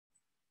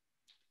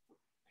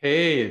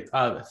Hey,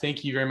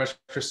 thank you very much,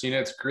 Christina.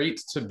 It's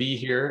great to be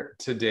here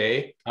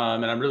today.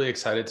 And I'm really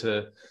excited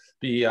to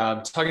be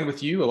talking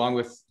with you along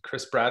with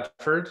Chris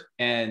Bradford.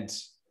 And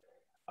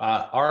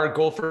our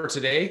goal for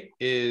today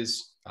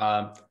is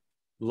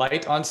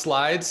light on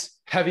slides,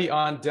 heavy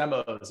on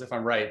demos, if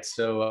I'm right.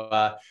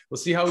 So we'll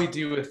see how we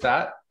do with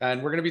that.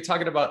 And we're going to be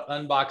talking about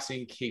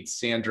unboxing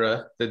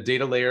K8ssandra, the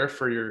data layer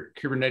for your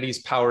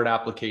Kubernetes-powered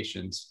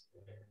applications.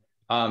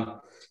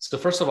 So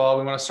first of all,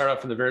 we want to start out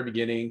from the very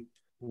beginning.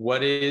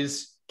 What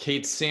is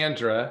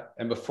K8ssandra?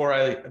 And before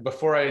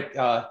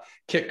I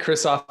kick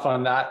Chris off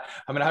on that,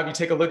 I'm going to have you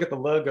take a look at the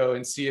logo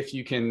and see if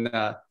you can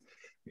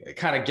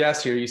kind of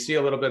guess here. You see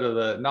a little bit of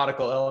the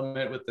nautical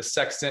element with the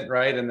sextant,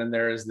 right? And then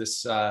there is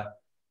this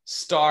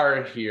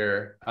star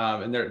here,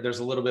 and there's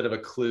a little bit of a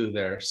clue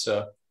there.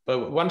 So,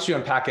 but why don't you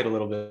unpack it a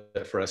little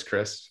bit for us,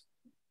 Chris?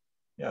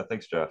 Yeah,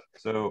 thanks, Jeff.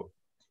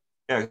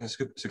 Yeah,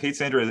 so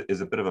K8ssandra is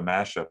a bit of a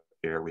mashup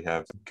here. We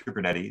have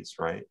Kubernetes,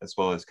 right, as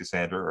well as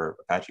Cassandra or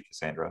Apache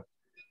Cassandra.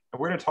 And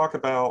we're going to talk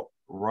about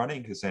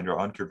running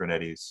Cassandra on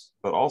Kubernetes,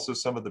 but also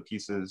some of the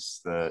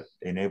pieces that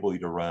enable you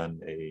to run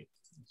a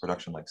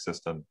production-like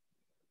system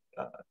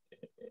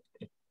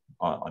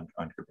on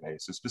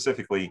Kubernetes. So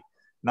specifically,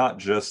 not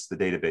just the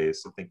database.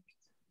 I think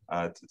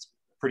it's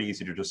pretty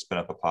easy to just spin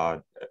up a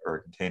pod or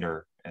a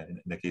container, and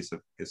in the case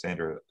of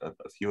Cassandra,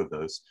 a few of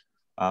those.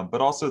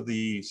 But also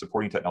the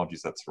supporting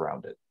technologies that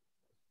surround it.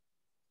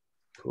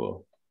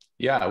 Cool.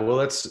 Yeah, well,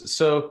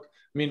 I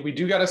mean, we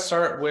do got to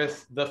start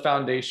with the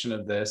foundation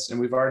of this, and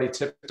we've already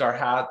tipped our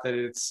hat that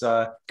it's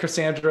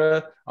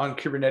Cassandra on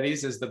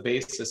Kubernetes is the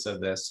basis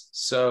of this.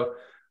 So,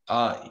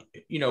 we're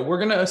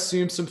going to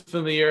assume some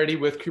familiarity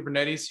with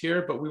Kubernetes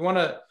here, but we want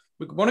to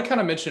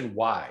kind of mention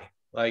why.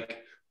 Like,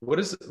 what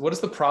is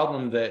the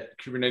problem that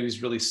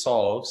Kubernetes really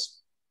solves,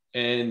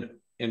 and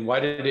why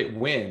did it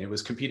win? It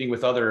was competing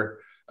with other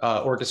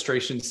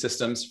orchestration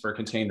systems for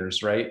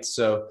containers, right?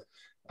 So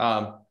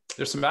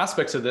there's some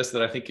aspects of this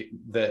that I think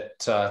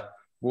that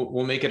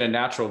will make it a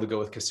natural to go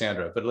with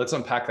Cassandra, but let's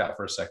unpack that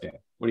for a second.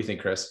 What do you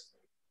think, Chris?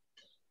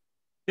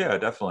 Yeah,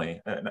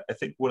 definitely. And I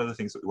think one of the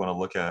things that we want to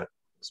look at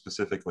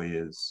specifically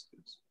is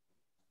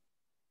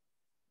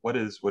what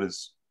is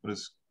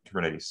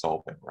Kubernetes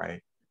solving,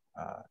 right?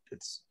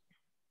 It's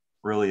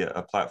really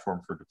a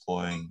platform for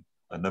deploying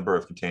a number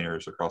of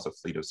containers across a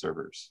fleet of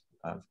servers.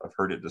 I've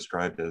heard it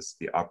described as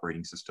the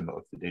operating system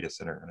of the data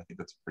center, and I think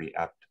that's a pretty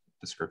apt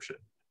description.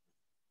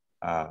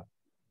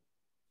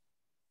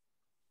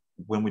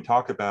 When we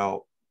talk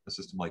about a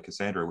system like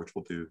Cassandra, which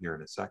we'll do here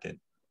in a second,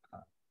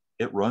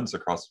 it runs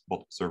across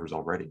multiple servers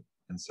already.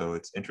 And so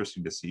it's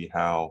interesting to see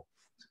how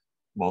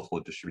multiple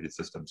distributed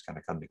systems kind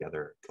of come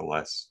together,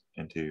 coalesce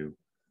into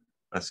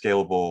a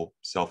scalable,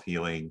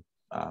 self-healing,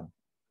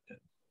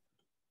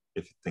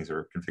 if things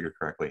are configured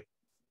correctly,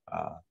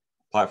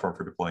 platform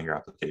for deploying your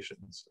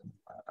applications.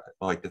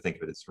 I like to think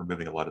of it as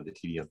removing a lot of the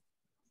tedium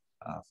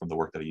from the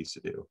work that I used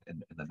to do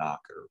in the NOC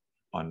or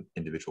on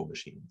individual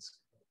machines.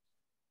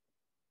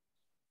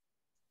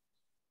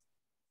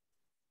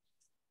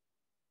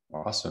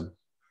 Awesome.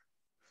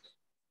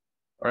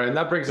 All right, and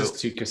that brings us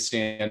to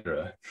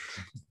Cassandra.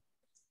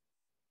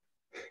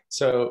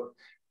 So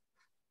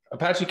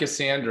Apache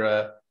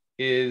Cassandra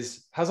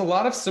has a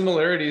lot of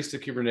similarities to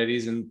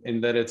Kubernetes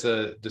in that it's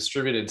a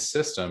distributed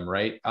system,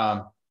 right?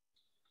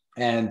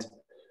 And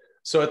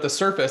so at the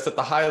surface, at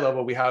the high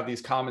level, we have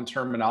these common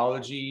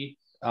terminology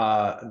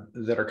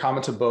that are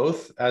common to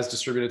both as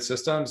distributed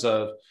systems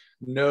of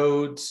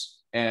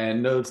nodes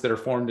and nodes that are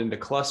formed into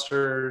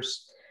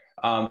clusters.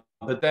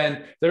 But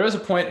then there is a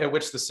point at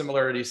which the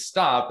similarities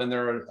stop and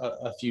there are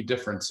a few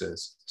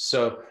differences.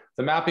 So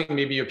the mapping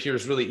maybe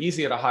appears really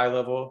easy at a high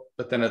level,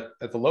 but then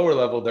at the lower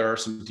level, there are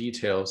some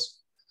details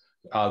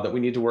that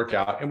we need to work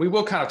out. And we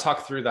will kind of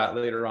talk through that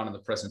later on in the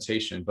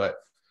presentation, but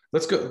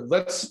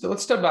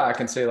let's step back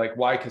and say, like,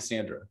 why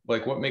Cassandra?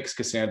 Like, what makes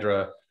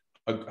Cassandra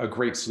a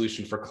great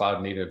solution for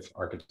cloud native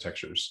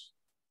architectures?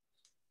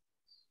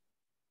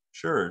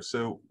 Sure.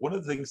 So one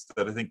of the things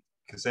that I think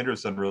Cassandra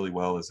has done really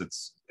well is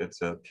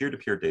it's a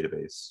peer-to-peer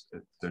database.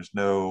 There's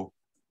no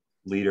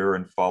leader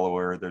and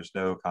follower. There's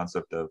no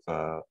concept of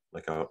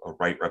like a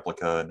write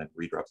replica and then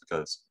read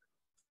replicas.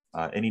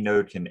 Any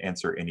node can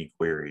answer any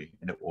query,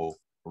 and it will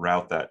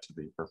route that to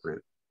the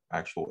appropriate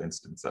actual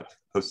instance that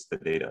hosts the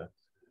data.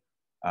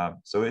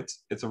 So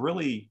it's a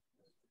really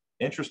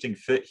interesting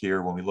fit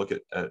here when we look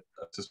at a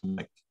system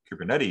like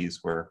Kubernetes,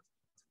 where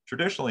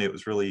traditionally it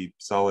was really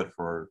solid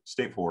for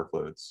stateful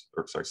workloads,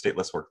 or sorry,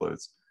 stateless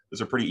workloads.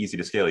 Those are pretty easy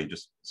to scale. You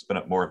just spin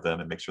up more of them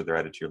and make sure they're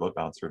added to your load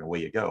balancer, and away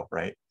you go,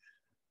 right?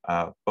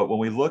 But when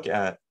we look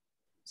at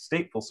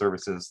stateful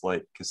services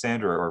like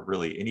Cassandra or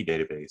really any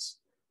database,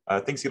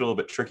 things get a little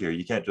bit trickier.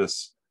 You can't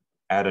just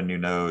add a new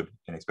node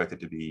and expect it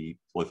to be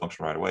fully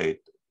functional right away.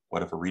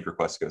 What if a read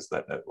request goes to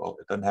that node? Well,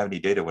 it doesn't have any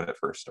data when it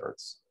first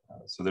starts.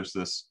 So there's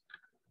this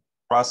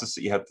process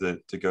that you have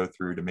to go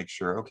through to make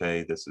sure,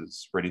 okay, this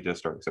is ready to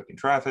start accepting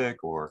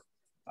traffic, or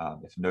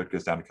if a node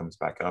goes down and comes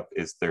back up,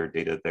 is there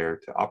data there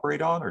to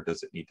operate on, or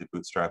does it need to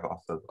bootstrap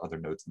off of other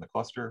nodes in the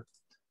cluster?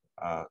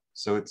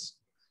 So it's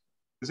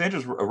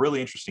Cassandra's a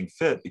really interesting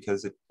fit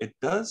because it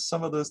does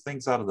some of those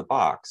things out of the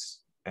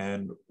box.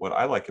 And what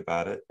I like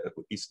about it, at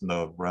least in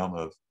the realm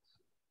of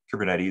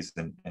Kubernetes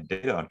and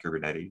data on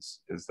Kubernetes,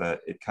 is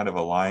that it kind of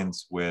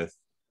aligns with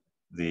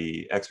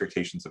the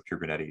expectations of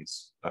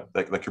Kubernetes,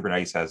 that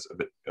Kubernetes has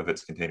of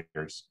its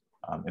containers.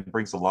 It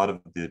brings a lot of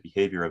the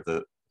behavior of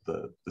the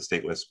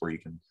stateless, where you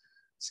can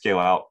scale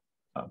out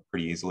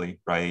pretty easily,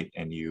 right?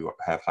 And you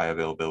have high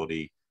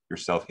availability. Your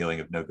self-healing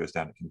if node goes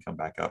down, it can come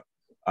back up.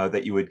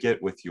 That you would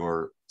get with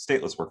your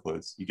stateless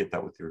workloads. You get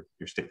that with your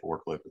stateful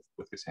workload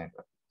with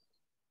Cassandra.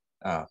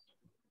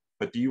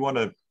 But do you want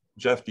to,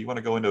 Jeff, do you want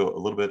to go into a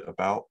little bit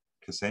about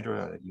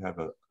Cassandra? You have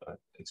a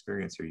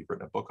experience here. You've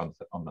written a book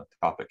on the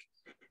topic.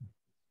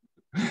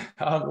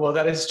 Well,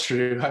 that is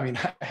true. I mean,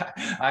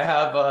 I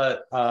have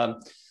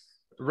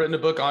written a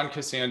book on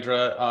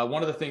Cassandra.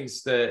 One of the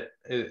things that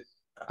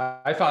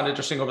I found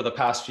interesting over the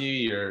past few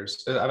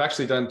years, I've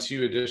actually done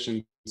 2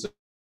 editions of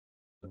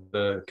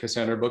the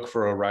Cassandra book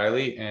for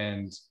O'Reilly,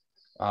 and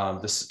I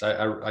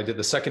did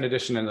the 2nd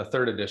edition and the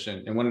 3rd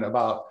edition. And when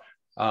about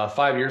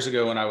 5 years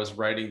ago, when I was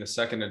writing the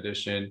 2nd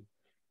edition,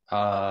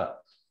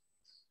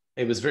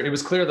 it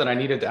was clear that I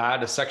needed to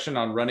add a section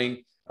on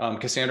running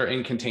Cassandra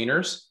in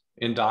containers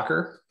in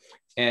Docker,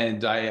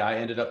 and I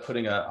ended up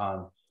putting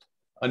a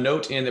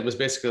note in that was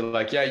basically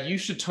like, yeah, you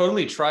should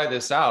totally try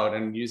this out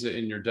and use it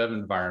in your dev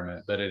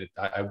environment, but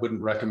I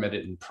wouldn't recommend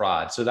it in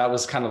prod. So that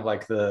was kind of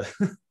like the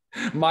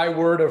my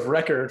word of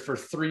record for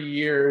 3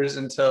 years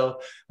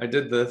until I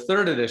did the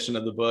 3rd edition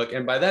of the book.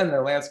 And by then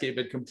the landscape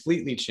had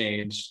completely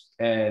changed.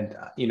 And,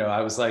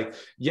 I was like,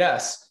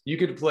 yes, you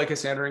could deploy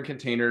Cassandra in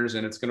containers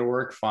and it's going to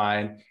work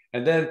fine.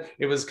 And then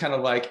it was kind of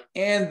like,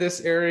 and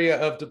this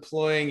area of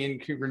deploying in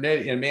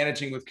Kubernetes and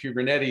managing with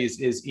Kubernetes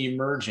is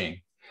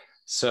emerging.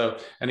 So,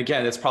 and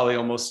again, it's probably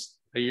almost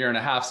a year and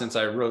a half since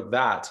I wrote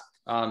that.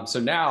 So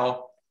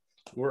now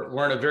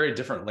we're in a very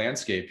different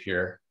landscape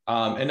here.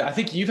 And I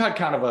think you've had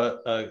kind of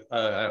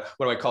a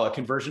what do I call a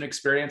conversion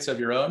experience of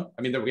your own.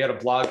 I mean, we had a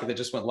blog that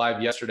just went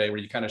live yesterday where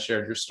you kind of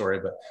shared your story,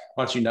 but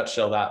why don't you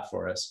nutshell that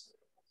for us?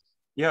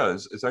 Yeah,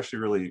 it's actually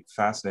really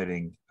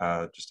fascinating.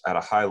 Just at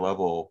a high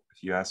level,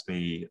 if you asked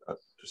me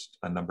just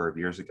a number of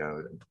years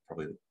ago,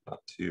 probably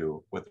about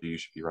 2, whether you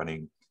should be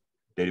running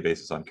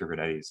databases on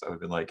Kubernetes, I would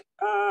have been like,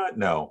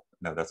 no,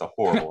 that's a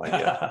horrible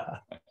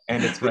idea.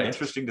 And it's been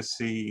interesting to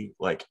see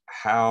like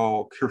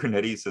how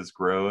Kubernetes has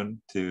grown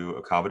to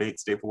accommodate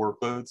stateful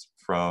workloads,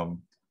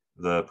 from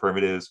the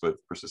primitives with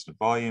persistent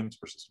volumes,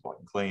 persistent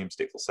volume claims,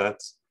 stateful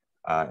sets,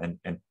 and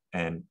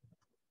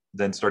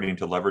then starting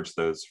to leverage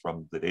those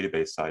from the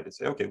database side to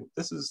say, okay,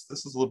 this is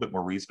a little bit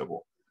more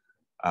reasonable.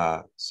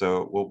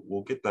 So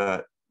we'll get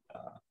that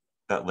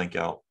link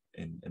out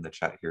in the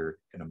chat here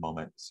in a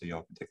moment, so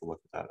y'all can take a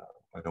look at that.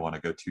 I don't want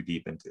to go too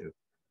deep into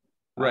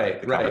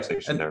the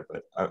conversation there,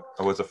 but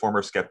I was a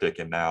former skeptic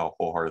and now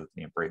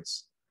wholeheartedly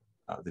embrace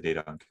the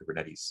data on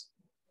Kubernetes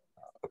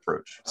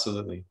approach.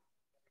 Absolutely.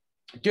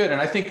 Good. And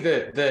I think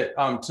that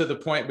to the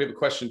point, we have a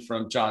question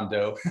from John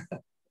Doe.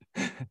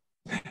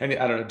 And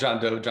I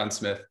don't know, John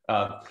Smith,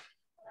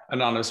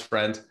 anonymous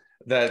friend,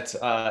 that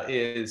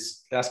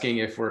is asking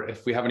if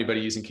we have anybody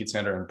using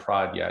Cassandra in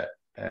prod yet.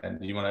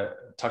 And you want to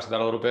talk to that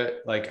a little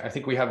bit? Like, I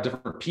think we have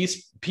different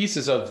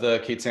pieces of the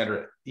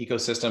K8ssandra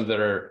ecosystem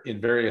that are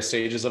in various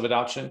stages of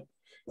adoption,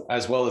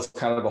 as well as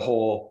kind of a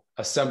whole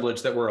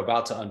assemblage that we're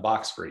about to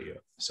unbox for you.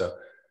 So,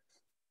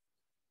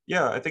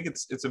 yeah, I think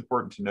it's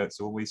important to note.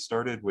 So when we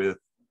started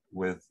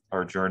with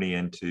our journey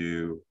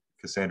into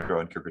Cassandra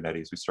on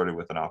Kubernetes, we started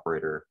with an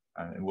operator,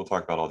 and we'll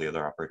talk about all the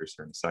other operators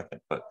here in a second.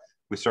 But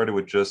we started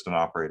with just an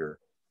operator,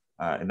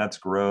 and that's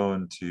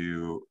grown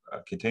to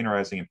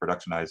containerizing and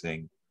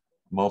productionizing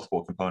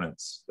multiple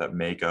components that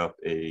make up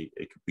a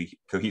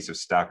cohesive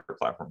stack or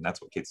platform. And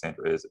that's what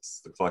K8ssandra is.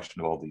 It's the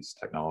collection of all these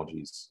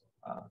technologies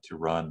to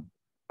run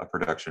a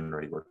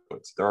production-ready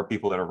workload. So there are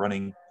people that are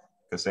running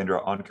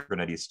Cassandra on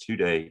Kubernetes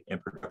today in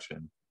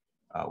production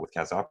with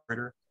Cas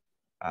Operator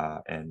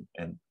and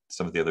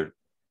some of the other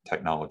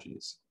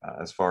technologies.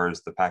 As far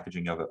as the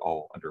packaging of it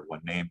all under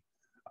one name,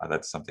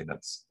 that's something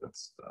that's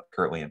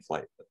currently in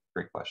flight.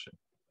 Great question.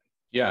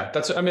 Yeah,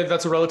 that's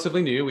a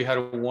relatively new. We had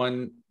a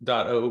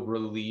 1.0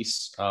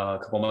 release a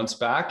couple months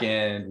back,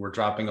 and we're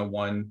dropping a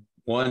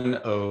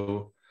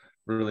 1.0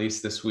 release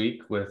this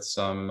week with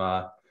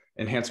some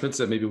enhancements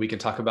that maybe we can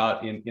talk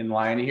about in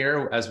line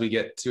here as we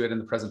get to it in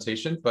the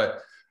presentation. But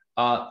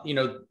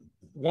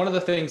one of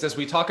the things as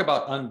we talk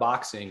about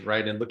unboxing,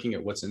 right, and looking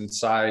at what's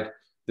inside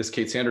this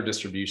K8ssandra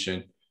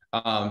distribution,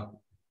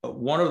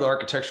 one of the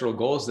architectural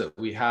goals that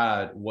we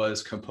had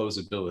was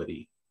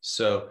composability.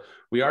 So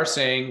we are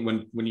saying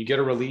when you get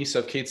a release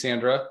of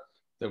K8ssandra,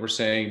 that we're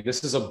saying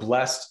this is a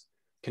blessed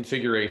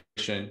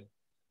configuration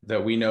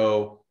that we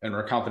know and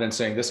we're confident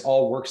saying this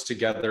all works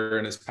together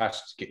and is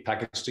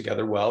packaged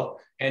together well.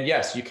 And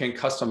yes, you can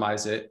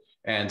customize it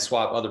and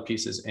swap other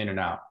pieces in and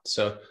out.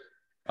 So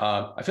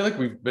I feel like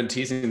we've been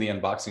teasing the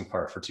unboxing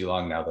part for too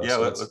long now, though.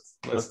 Yeah, so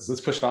let's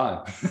push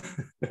on.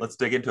 Let's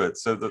dig into it.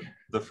 So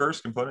the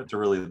first component to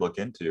really look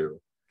into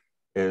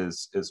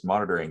is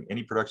monitoring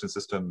any production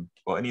system,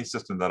 well, any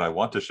system that I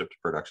want to ship to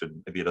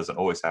production. Maybe it doesn't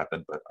always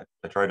happen, but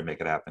I try to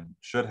make it happen,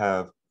 should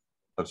have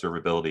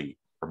observability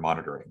for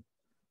monitoring.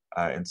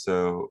 And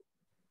so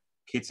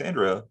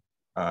K8ssandra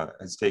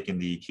has taken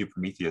the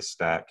Kubernetes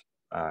stack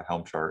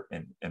Helm chart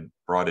and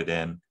brought it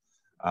in.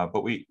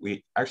 But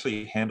we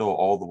actually handle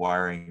all the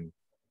wiring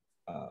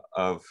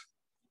of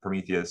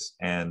Prometheus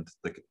and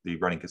the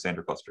running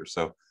Cassandra cluster.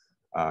 So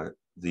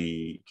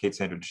the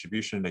K8ssandra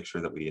distribution makes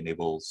sure that we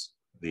enables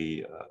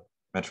the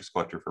metrics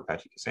collector for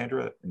Apache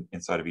Cassandra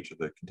inside of each of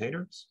the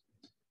containers.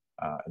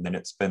 And then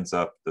it spins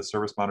up the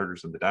service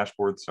monitors and the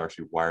dashboards to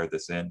actually wire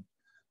this in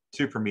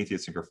to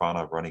Prometheus and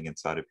Grafana running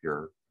inside of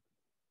your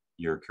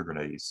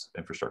Kubernetes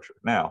infrastructure.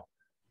 Now,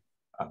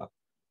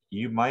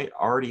 you might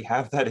already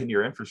have that in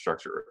your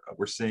infrastructure.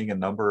 We're seeing a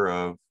number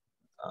of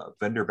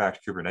vendor-backed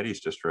Kubernetes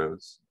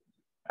distros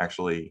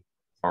actually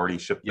already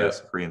ship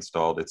this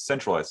pre-installed. It's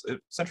centralized.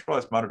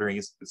 Centralized monitoring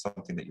is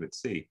something that you would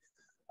see.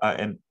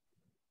 And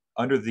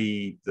under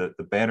the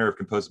banner of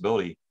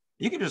composability,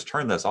 you can just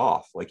turn this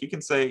off. Like you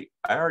can say,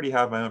 I already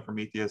have my own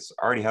Prometheus,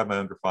 I already have my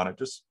own Grafana,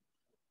 just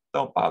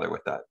don't bother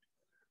with that.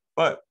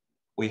 But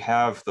we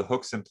have the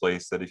hooks in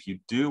place that if you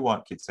do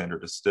want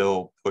K8ssandra to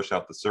still push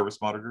out the service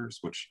monitors,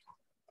 which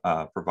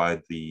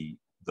provide the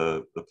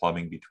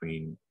plumbing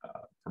between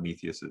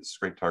Prometheus's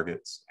scrape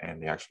targets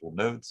and the actual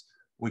nodes,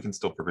 we can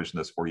still provision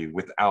this for you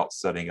without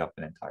setting up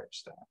an entire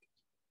stack.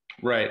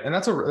 Right, and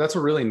that's a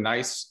really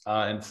nice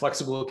and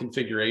flexible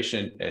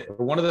configuration.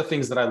 One of the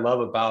things that I love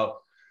about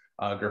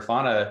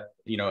Grafana,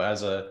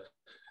 as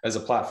a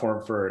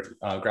platform for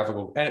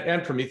graphical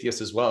and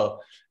Prometheus as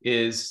well,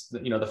 is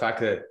the fact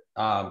that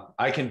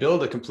I can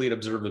build a complete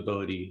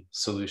observability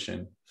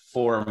solution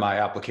for my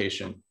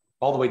application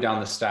all the way down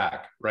the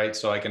stack, right?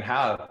 So I can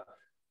have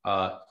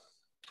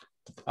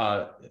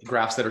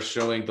graphs that are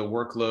showing the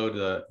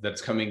workload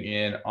that's coming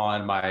in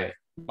on my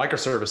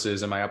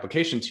microservices and my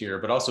application tier,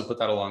 but also put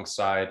that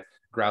alongside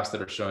graphs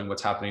that are showing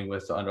what's happening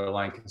with the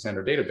underlying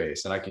Cassandra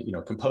database. And I can,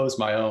 compose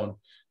my own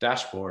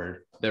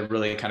dashboard that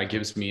really kind of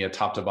gives me a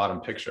top to bottom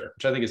picture,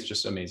 which I think is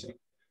just amazing.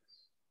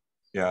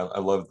 Yeah, I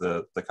love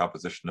the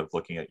composition of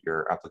looking at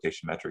your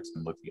application metrics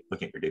and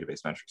looking at your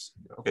database metrics.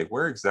 Okay,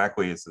 where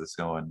exactly is this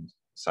going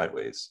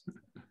sideways?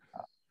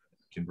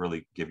 Can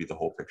really give you the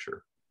whole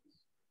picture.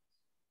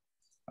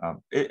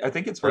 I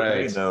think it's worth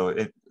noting, though.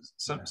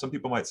 Some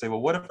people might say,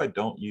 well, what if I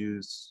don't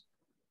use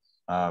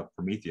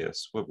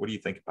Prometheus? What do you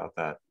think about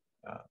that,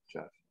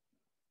 Jeff?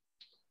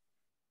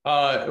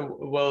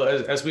 Well,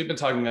 as we've been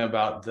talking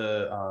about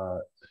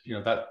the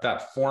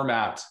that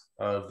format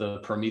of the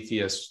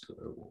Prometheus,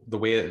 the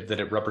way that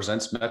it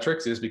represents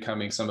metrics is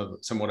becoming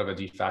somewhat of a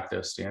de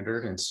facto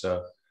standard, and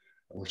so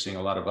we're seeing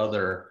a lot of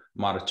other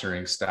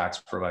monitoring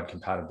stacks provide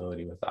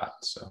compatibility with that.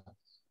 So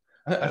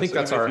I think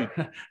that's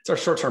it's our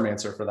short-term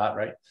answer for that,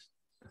 right?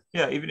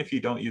 Yeah, even if you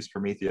don't use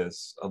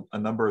Prometheus, a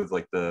number of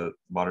the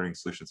monitoring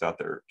solutions out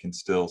there can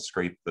still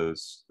scrape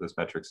those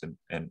metrics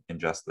and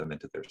ingest them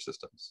into their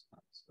systems.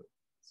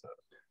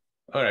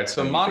 All right,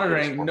 so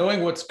monitoring,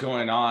 knowing what's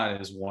going on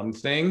is one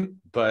thing,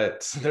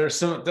 but there's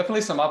definitely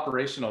some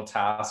operational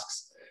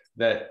tasks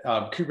that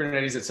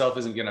Kubernetes itself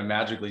isn't going to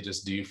magically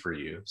just do for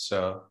you.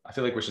 So I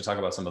feel like we should talk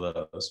about some of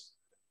those.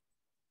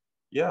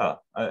 Yeah,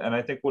 and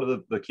I think one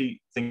of the key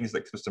things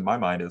that comes to my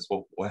mind is,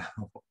 well,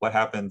 what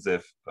happens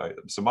if,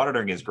 so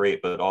monitoring is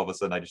great, but all of a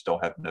sudden I just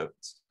don't have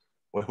nodes.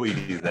 What do we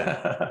do then?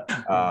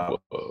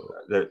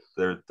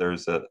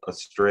 There's a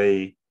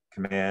stray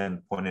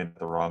command pointed at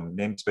the wrong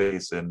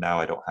namespace, and now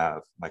I don't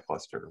have my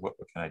cluster. What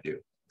can I do?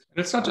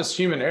 And it's not just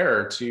human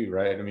error too,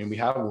 right? I mean, we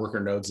have worker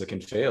nodes that can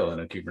fail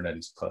in a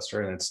Kubernetes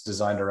cluster, and it's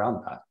designed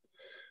around that.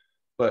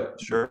 But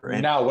sure.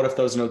 Now, what if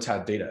those nodes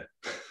had data?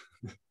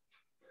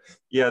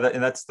 Yeah,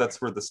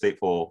 that's where the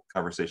stateful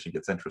conversation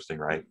gets interesting,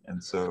 right?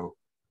 And so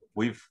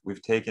we've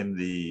taken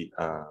the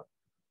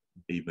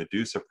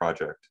Medusa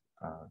project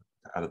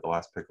out of the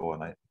last pickle,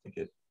 and I think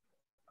I'm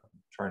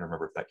trying to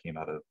remember if that came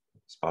out of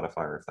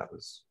Spotify or if that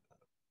was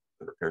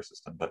the repair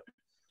system. But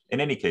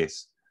in any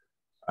case,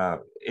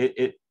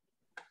 it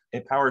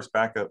powers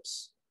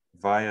backups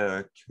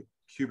via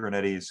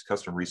Kubernetes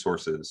custom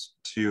resources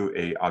to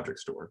a object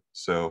store.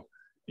 So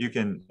you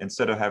can,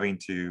 instead of having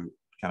to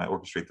kind of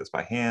orchestrate this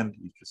by hand,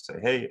 you just say,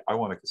 hey, I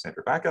want a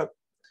Cassandra backup.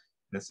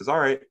 And it says,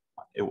 all right,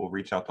 it will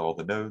reach out to all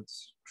the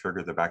nodes,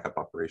 trigger the backup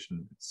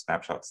operation,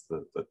 snapshots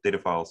the data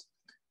files,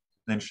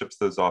 and then ships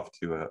those off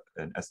to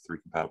an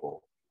S3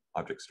 compatible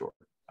object store.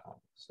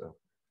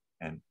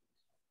 And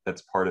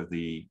that's part of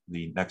the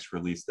next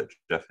release that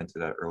Jeff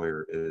hinted at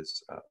earlier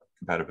is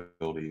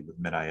compatibility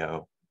with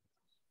MinIO,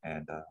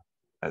 and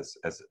as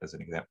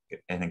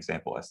an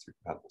example, S3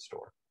 compatible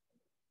store.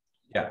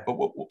 Yeah. But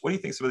what do you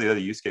think some of the other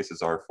use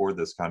cases are for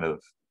this kind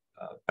of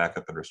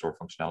backup and restore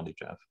functionality,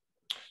 Jeff?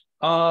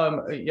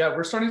 Yeah,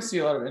 we're starting to see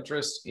a lot of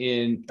interest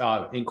in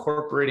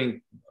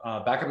incorporating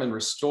backup and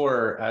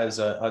restore as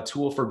a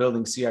tool for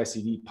building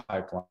CI/CD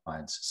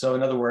pipelines. So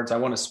in other words, I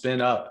want to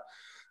spin up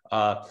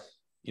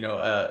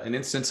an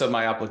instance of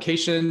my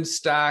application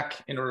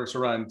stack in order to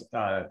run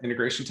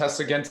integration tests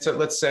against it,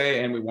 let's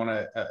say, and we want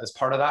to, as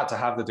part of that, to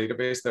have the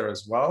database there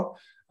as well.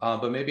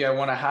 But maybe I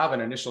want to have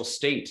an initial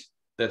state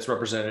that's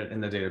represented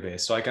in the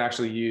database. So I can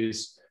actually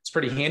use, it's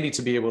pretty handy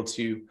to be able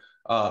to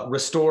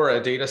restore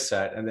a data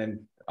set, and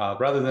then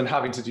rather than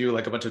having to do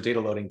like a bunch of data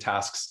loading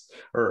tasks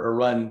or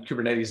run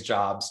Kubernetes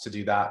jobs to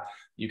do that,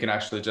 you can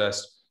actually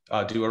just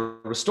do a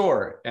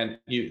restore. And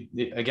you,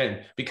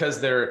 again,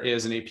 because there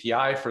is an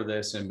API for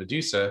this in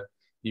Medusa,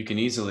 you can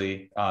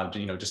easily,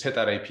 just hit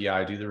that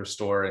API, do the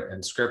restore,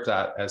 and script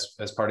that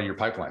as part of your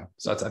pipeline.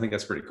 So I think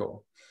that's pretty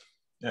cool.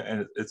 Yeah,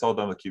 and it's all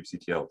done with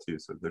kubectl too,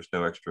 so there's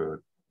no extra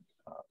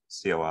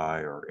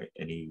CLI or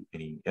any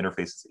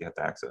interfaces that you have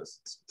to access.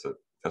 It's a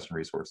custom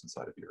resource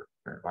inside of your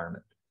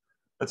environment.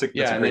 That's a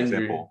great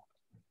example.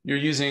 You're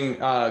using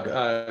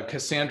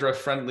Cassandra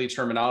friendly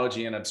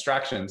terminology and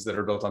abstractions that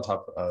are built on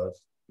top of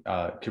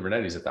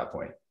Kubernetes at that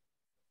point.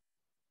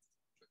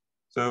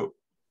 So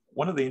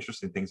one of the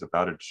interesting things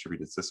about a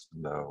distributed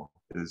system, though,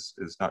 is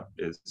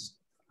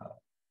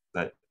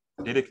that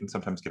data can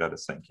sometimes get out of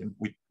sync, and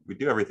we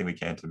do everything we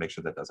can to make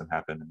sure that doesn't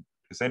happen. And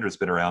Cassandra's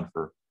been around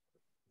for,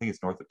 I think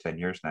it's north of 10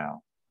 years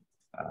now,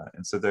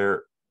 and so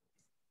there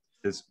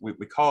is, we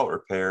call it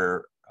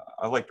repair.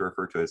 I like to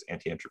refer to it as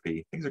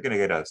anti-entropy. Things are going to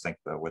get out of sync,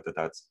 though, whether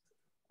that's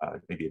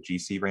maybe a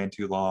GC ran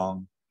too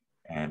long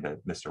and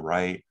missed a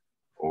write,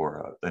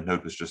 or the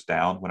node was just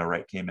down when a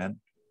write came in.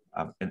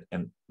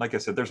 And like I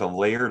said, there's a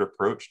layered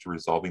approach to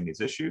resolving these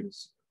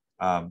issues.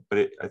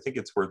 But I think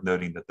it's worth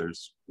noting that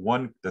there's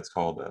one that's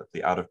called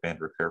the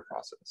out-of-band repair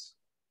process.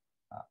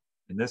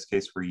 In this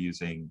case, we're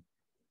using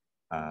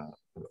a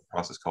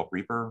process called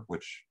Reaper,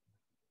 which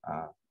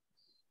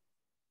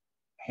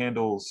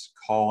handles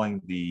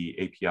calling the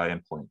API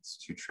endpoints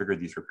to trigger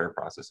these repair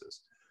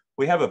processes.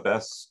 We have a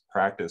best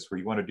practice where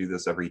you want to do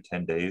this every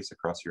 10 days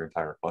across your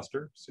entire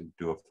cluster. So you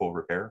do a full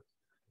repair.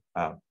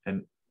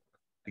 And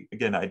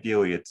again,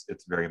 ideally, it's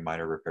very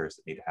minor repairs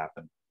that need to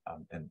happen.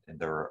 And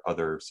there are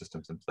other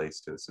systems in place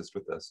to assist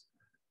with this.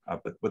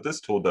 But what this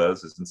tool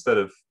does is, instead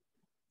of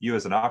you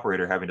as an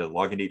operator having to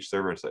log into each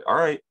server and say, all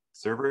right,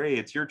 server A,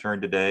 it's your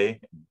turn today,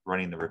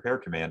 running the repair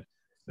command,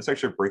 this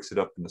actually breaks it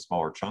up into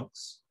smaller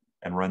chunks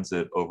and runs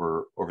it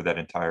over that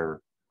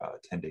entire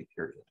 10-day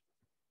period.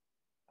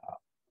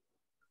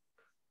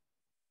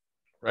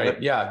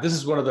 Right. Yeah. This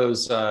is one of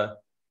those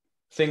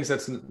things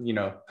that's,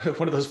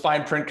 one of those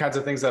fine print kinds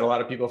of things that a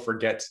lot of people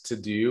forget to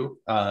do,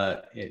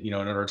 in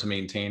order to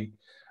maintain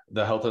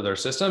the health of their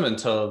system,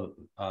 until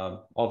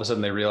all of a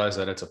sudden they realize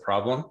that it's a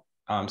problem.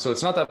 So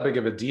it's not that big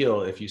of a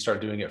deal if you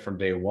start doing it from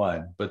day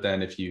one. But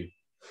then if you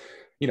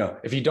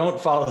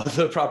don't follow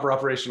the proper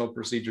operational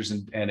procedures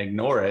and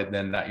ignore it,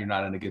 then you're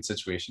not in a good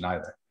situation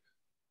either.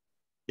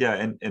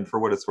 Yeah, and for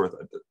what it's worth,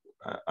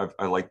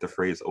 I like the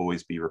phrase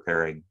 "always be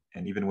repairing."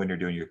 And even when you're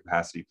doing your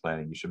capacity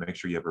planning, you should make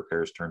sure you have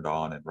repairs turned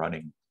on and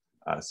running,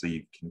 so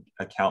you can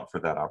account for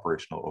that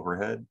operational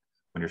overhead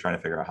when you're trying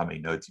to figure out how many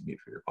nodes you need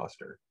for your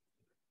cluster.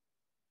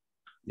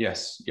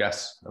 Yes,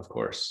 of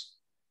course.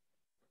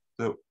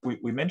 So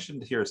we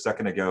mentioned here a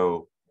second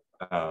ago,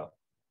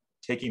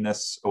 taking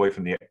this away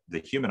from the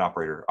human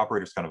operator.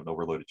 Operator is kind of an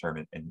overloaded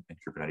term in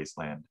Kubernetes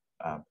land.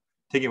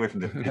 Taking away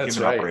from the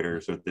human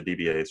operators with the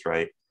DBAs,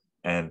 right?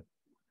 And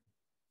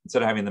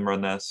instead of having them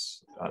run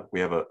this, we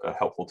have a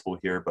helpful tool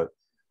here. But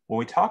when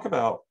we talk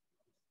about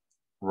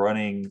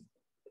running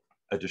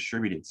a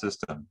distributed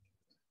system,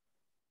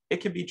 it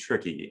can be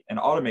tricky, and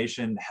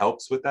automation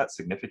helps with that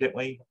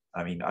significantly.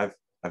 I mean, I've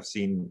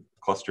seen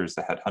clusters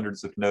that had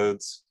hundreds of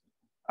nodes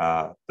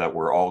that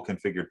were all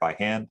configured by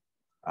hand.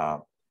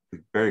 We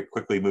very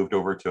quickly moved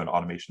over to an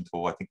automation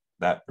tool. I think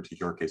that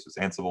particular case was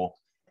Ansible.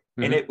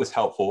 Mm-hmm. And it was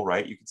helpful,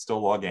 right? You could still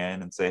log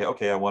in and say,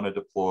 okay, I want to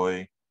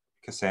deploy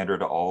Cassandra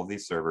to all of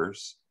these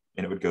servers.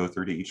 And it would go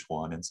through to each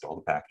one, install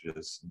the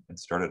packages, and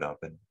start it up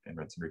and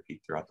rinse and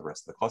repeat throughout the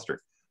rest of the cluster.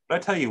 But I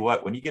tell you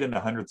what, when you get into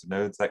hundreds of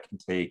nodes, that can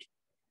take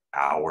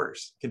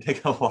hours. It can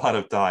take a lot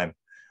of time.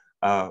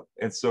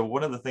 And so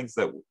one of the things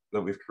that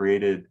we've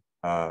created,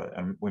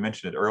 and we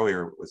mentioned it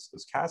earlier,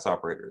 was Cass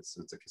operators.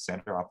 It's a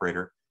Cassandra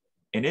operator.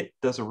 And it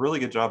does a really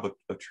good job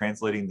of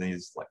translating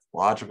these like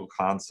logical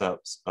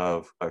concepts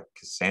of a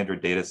Cassandra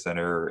data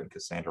center and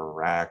Cassandra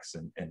racks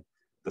and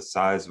the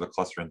size of a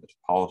cluster and the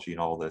topology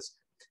and all this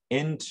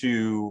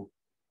into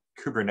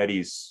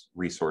Kubernetes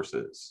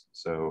resources.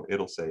 So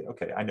it'll say,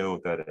 okay, I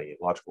know that a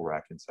logical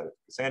rack inside of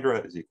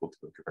Cassandra is equal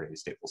to a Kubernetes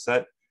stateful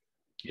set.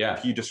 Yeah.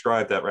 If you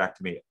describe that rack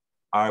to me,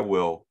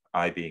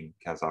 I being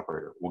Cass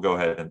operator, will go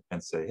ahead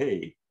and say,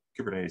 hey,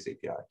 Kubernetes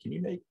API, can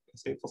you make a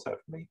stateful set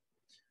for me?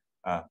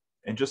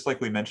 And just like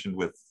we mentioned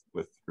with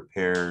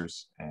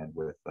repairs and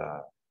with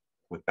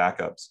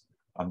backups,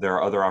 there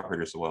are other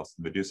operators as well. So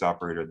the Medusa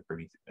operator,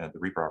 the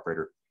Reaper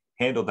operator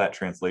handle that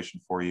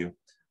translation for you.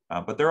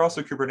 But there are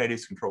also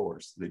Kubernetes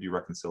controllers. They do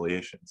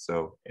reconciliation.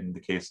 So in the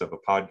case of a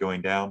pod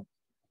going down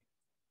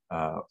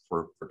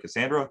for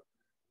Cassandra,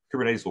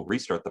 Kubernetes will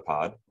restart the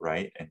pod,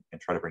 right, and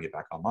try to bring it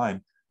back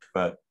online.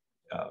 But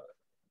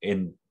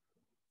in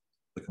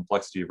the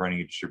complexity of running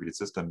a distributed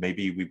system,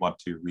 maybe we want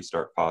to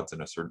restart pods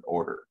in a certain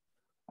order.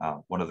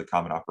 One of the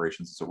common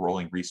operations is a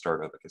rolling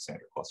restart of a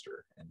Cassandra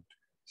cluster. And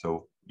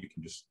so you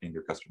can just, in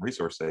your custom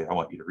resource, say, I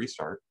want you to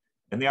restart.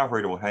 And the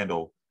operator will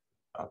handle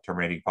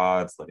terminating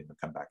pods, letting them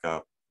come back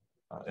up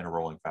in a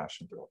rolling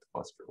fashion throughout the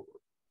cluster,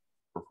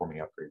 performing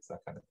upgrades, that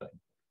kind of thing.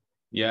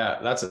 Yeah,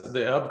 that's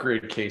the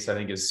upgrade case, I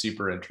think, is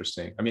super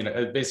interesting. I mean,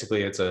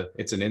 basically, it's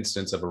an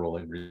instance of a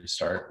rolling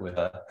restart with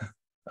a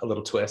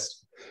little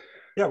twist.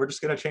 Yeah, we're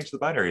just going to change the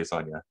binaries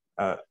on you.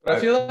 But I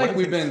feel like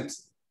we've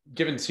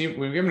given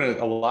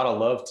a lot of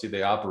love to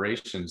the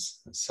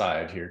operations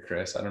side here,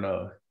 Chris. I don't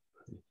know.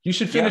 You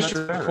should finish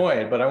your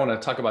point, but I want to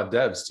talk about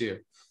devs too.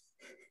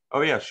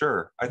 Oh yeah,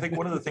 sure. I think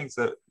one of the things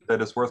that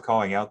is worth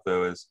calling out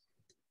though is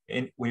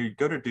when you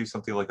go to do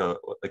something like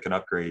an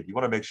upgrade, you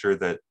want to make sure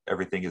that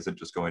everything isn't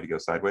just going to go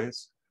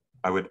sideways.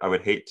 I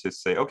would hate to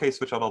say, okay,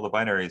 switch out all the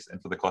binaries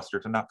and for the cluster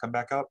to not come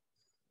back up.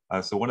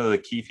 So one of the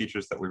key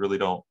features that we really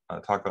don't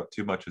talk about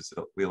too much is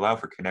that we allow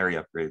for canary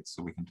upgrades.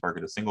 So we can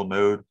target a single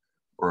node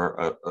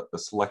or a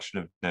selection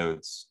of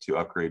nodes to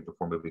upgrade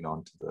before moving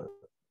on to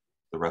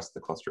the rest of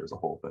the cluster as a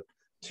whole. But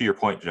to your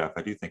point, Jeff,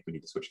 I do think we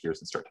need to switch gears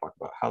and start talking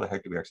about how the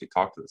heck do we actually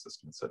talk to the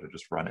system instead of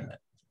just running it.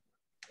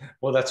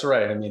 Well, that's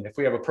right. I mean, if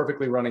we have a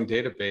perfectly running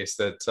database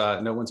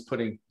that no one's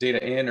putting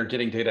data in or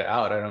getting data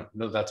out, I don't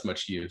know that's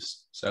much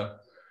use. So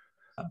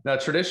now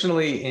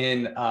traditionally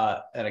in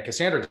a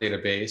Cassandra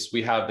database,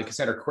 we have the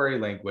Cassandra query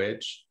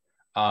language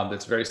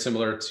that's very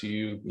similar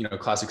to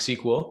classic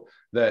SQL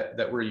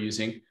that we're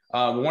using.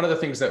 One of the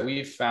things that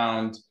we've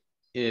found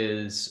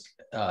is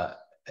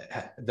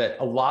that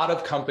a lot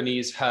of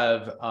companies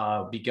have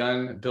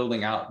begun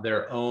building out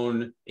their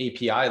own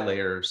API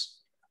layers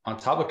on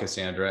top of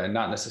Cassandra and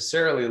not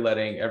necessarily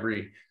letting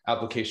every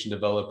application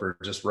developer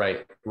just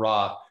write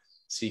raw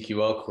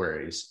CQL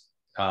queries.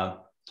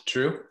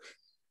 True?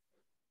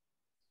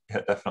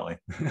 Yeah, definitely.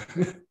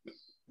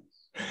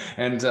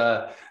 And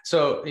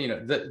so,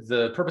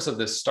 the purpose of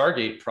this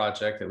Stargate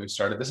project that we've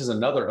started, this is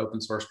another open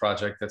source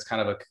project that's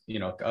kind of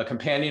a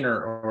companion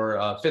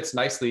or fits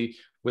nicely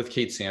with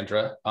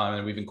K8ssandra.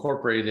 And we've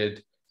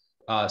incorporated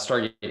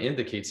Stargate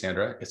into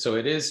K8ssandra. So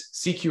it is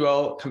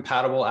CQL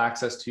compatible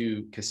access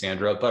to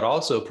Cassandra, but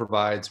also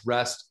provides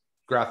REST,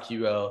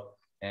 GraphQL,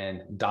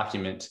 and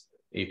document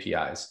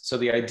APIs. So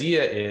the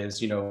idea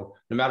is, no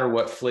matter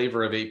what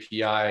flavor of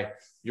API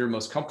you're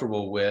most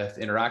comfortable with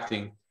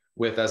interacting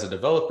with as a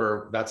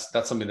developer, that's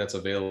something that's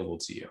available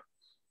to you.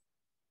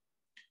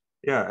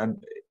 Yeah,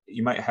 and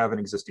you might have an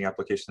existing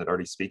application that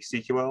already speaks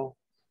CQL,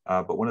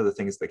 but one of the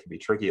things that can be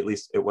tricky, at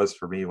least it was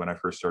for me when I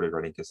first started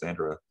writing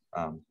Cassandra,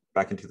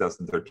 back in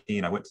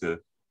 2013, I went to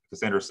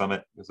Cassandra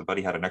Summit because a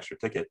buddy had an extra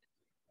ticket,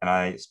 and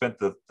I spent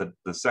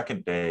the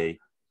second day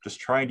just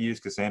trying to use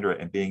Cassandra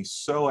and being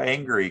so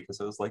angry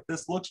because I was like,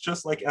 this looks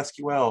just like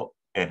SQL,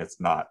 and it's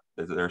not.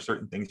 There are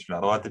certain things you're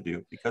not allowed to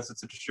do because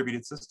it's a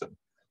distributed system,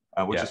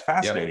 which is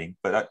fascinating.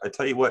 But I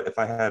tell you what, if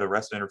I had a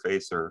REST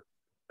interface or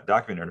a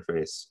document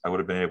interface, I would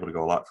have been able to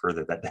go a lot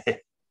further that day.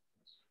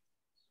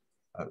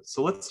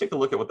 So let's take a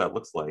look at what that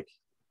looks like.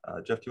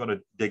 Jeff, do you want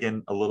to dig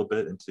in a little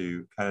bit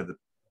into kind of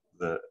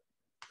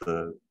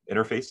the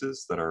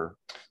interfaces that are?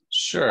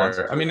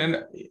 Sure. I mean,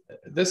 and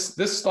this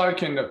slide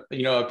can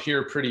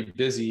appear pretty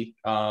busy.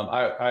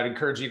 I'd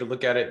encourage you to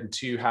look at it in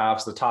two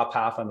halves: the top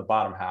half and the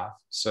bottom half.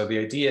 So the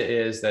idea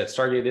is that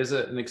Stargate is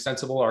an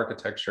extensible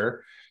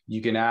architecture.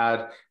 You can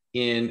add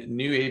in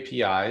new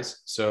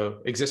APIs. So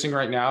existing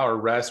right now are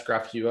REST,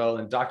 GraphQL,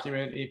 and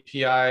document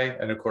API,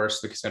 and of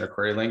course the Cassandra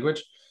query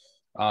language.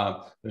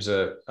 There's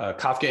a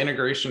Kafka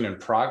integration in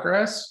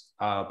progress,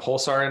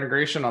 Pulsar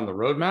integration on the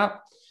roadmap,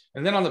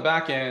 and then on the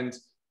back end,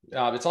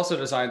 it's also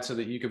designed so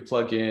that you can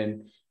plug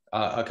in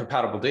a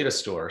compatible data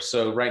store.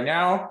 So right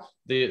now,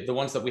 the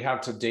ones that we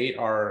have to date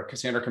are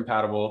Cassandra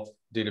compatible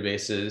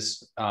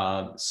databases.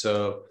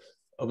 So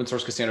open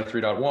source Cassandra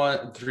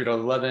 3.1,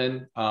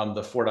 3.11,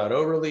 the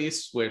 4.0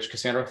 release, which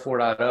Cassandra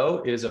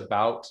 4.0 is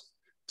about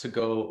to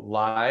go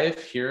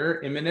live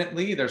here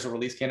imminently. There's a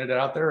release candidate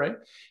out there, right?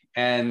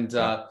 And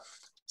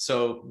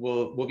so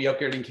we'll be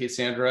upgrading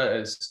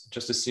K8ssandra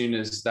just as soon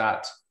as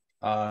that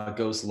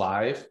goes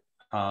live,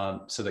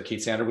 so that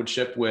K8ssandra would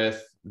ship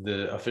with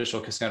the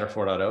official Cassandra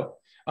 4.0.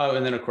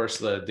 And then of course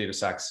the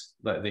DataStax,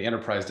 the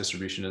enterprise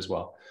distribution as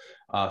well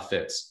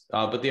fits.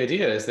 But the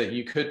idea is that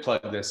you could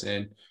plug this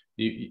in.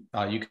 You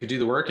could do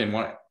the work and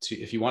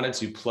if you wanted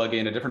to plug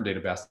in a different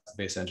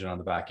database engine on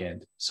the back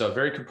end. So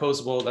very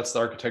composable. That's the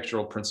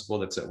architectural principle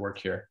that's at work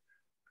here.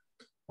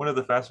 One of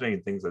the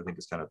fascinating things I think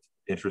is kind of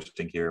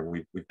interesting here,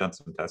 we've done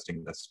some testing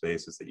in this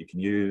space, is that you can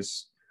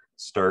use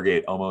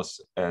Stargate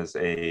almost as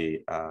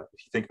if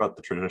you think about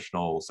the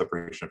traditional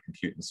separation of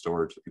compute and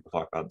storage that people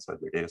talk about inside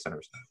their data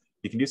centers,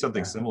 you can do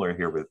something similar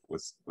here with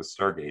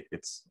Stargate.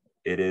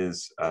 It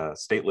is a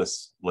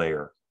stateless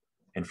layer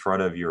in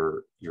front of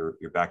your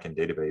backend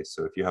database.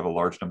 So if you have a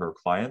large number of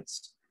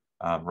clients,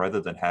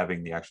 rather than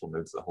having the actual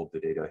nodes that hold the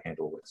data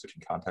handle like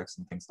switching contexts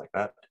and things like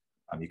that,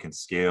 you can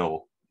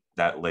scale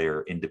that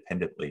layer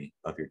independently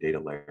of your data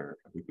layer.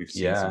 We've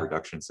seen some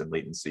reductions in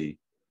latency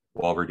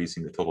while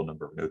reducing the total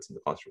number of nodes in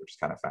the cluster, which is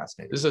kind of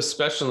fascinating. This is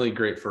especially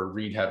great for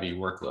read-heavy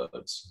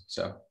workloads.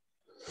 So,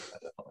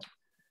 definitely.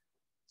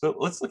 So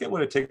let's look at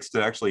what it takes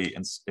to actually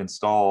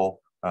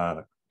install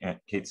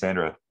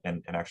K8ssandra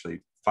and actually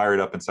fire it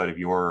up inside of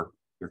your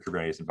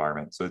Kubernetes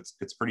environment. So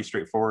it's pretty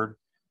straightforward.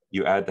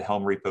 You add the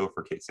Helm repo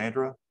for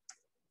K8ssandra.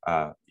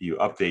 You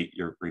update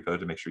your repo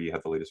to make sure you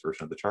have the latest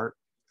version of the chart,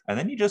 and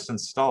then you just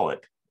install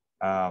it.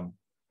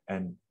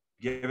 And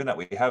given that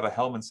we have a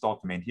Helm install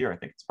command here, I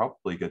think it's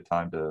probably a good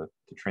time to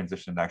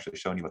transition and actually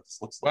showing you what this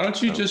looks like. Why don't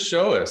you just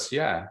show us?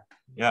 Yeah.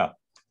 Yeah.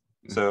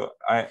 So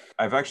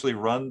I've actually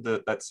run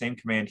that same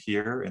command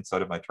here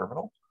inside of my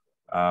terminal.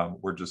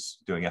 We're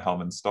just doing a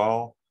Helm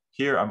install.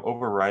 Here, I'm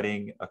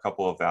overriding a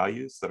couple of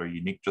values that are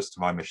unique just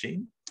to my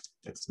machine.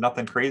 It's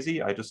nothing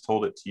crazy. I just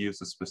told it to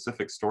use a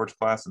specific storage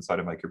class inside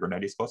of my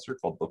Kubernetes cluster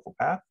called local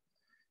path.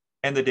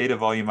 And the data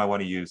volume I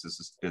want to use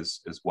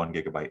is 1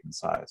 GB in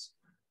size.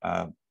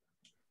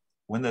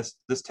 When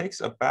this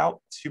takes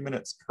about 2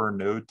 minutes per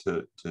node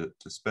to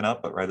spin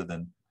up, but rather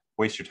than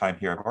waste your time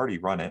here, I've already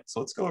run it. So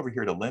let's go over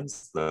here to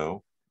Lens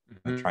though,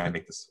 and try and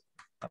make this,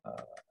 I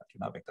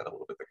cannot make that a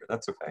little bit bigger.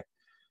 That's okay.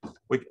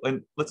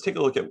 And let's take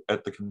a look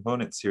at the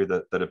components here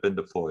that have been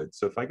deployed.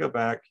 So if I go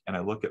back and I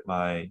look at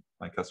my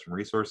custom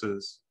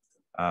resources,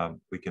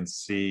 we can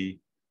see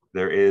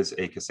there is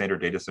a Cassandra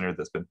data center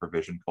that's been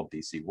provisioned called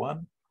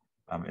DC1.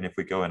 And if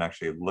we go and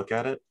actually look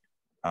at it,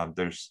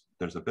 there's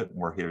a bit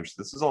more here. So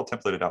this is all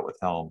templated out with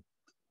Helm.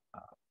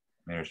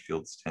 Managed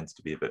fields tends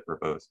to be a bit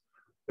verbose.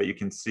 But you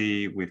can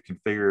see we've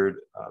configured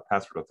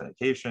password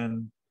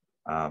authentication.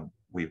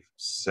 We've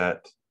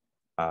set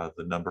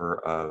the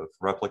number of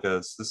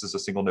replicas. This is a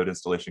single node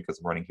installation because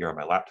I'm running here on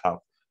my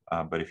laptop.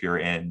 But if you're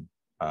in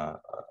a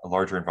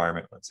larger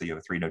environment, let's say you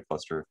have a 3-node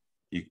cluster,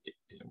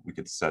 we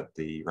could set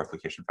the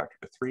replication factor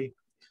to 3.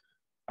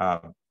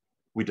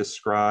 We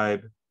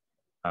describe,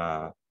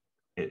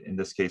 in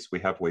this case, we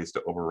have ways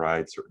to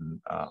override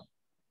certain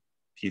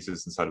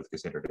pieces inside of the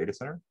Cassandra data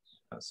center.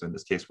 So in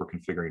this case, we're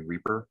configuring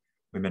Reaper.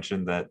 We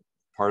mentioned that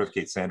part of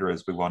K8ssandra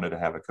is we wanted to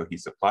have a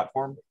cohesive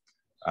platform.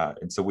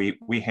 And so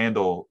we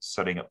handle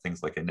setting up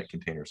things like init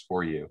containers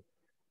for you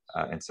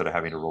instead of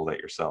having to roll that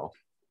yourself.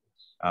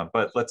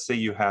 But let's say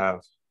you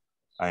have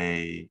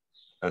a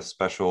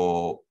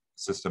special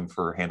system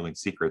for handling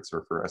secrets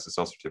or for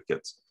SSL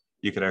certificates.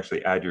 You can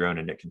actually add your own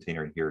init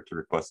container in here to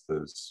request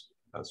those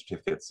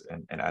certificates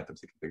and add them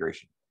to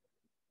configuration.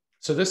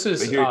 So this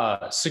is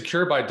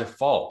secure by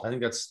default. I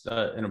think that's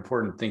an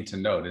important thing to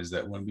note, is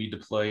that when we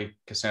deploy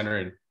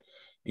Cassandra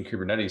in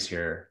Kubernetes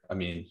here, I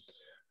mean,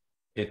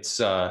 it's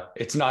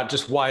not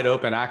just wide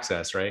open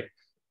access, right?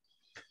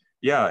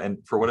 Yeah, and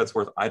for what it's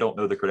worth, I don't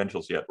know the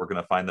credentials yet. We're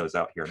going to find those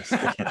out here in a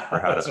second for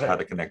how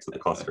to connect to the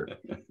cluster.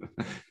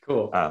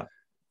 Cool.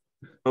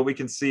 But we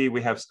can see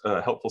we have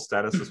helpful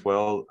status as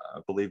well.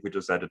 I believe we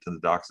just added to the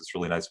docs this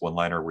really nice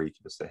one-liner where you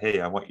can just say,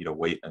 hey, I want you to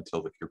wait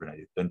until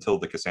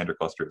the Cassandra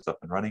cluster is up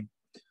and running.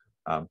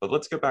 But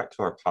let's go back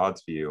to our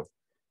pods view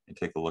and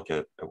take a look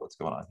at what's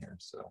going on here.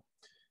 So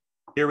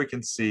here we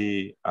can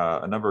see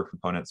a number of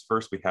components.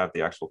 First, we have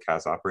the actual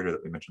CAS operator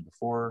that we mentioned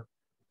before.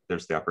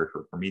 There's the operator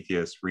for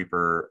Prometheus,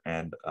 Reaper,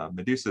 and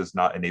Medusa is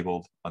not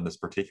enabled on this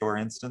particular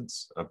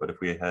instance. But if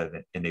we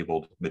had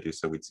enabled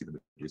Medusa, we'd see the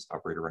Medusa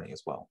operator running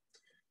as well.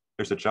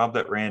 There's a job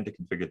that ran to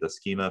configure the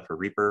schema for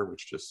Reaper,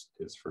 which just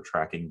is for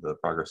tracking the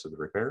progress of the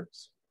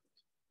repairs.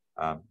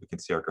 We can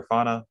see our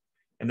Grafana.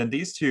 And then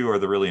these two are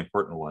the really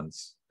important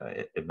ones,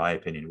 in my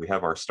opinion. We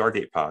have our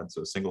Stargate pod,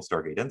 so a single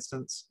Stargate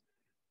instance,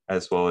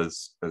 as well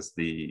as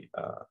the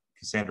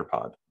Cassandra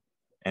pod.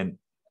 And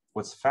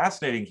what's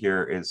fascinating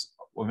here is,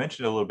 we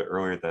mentioned a little bit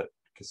earlier that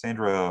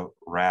Cassandra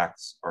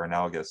racks are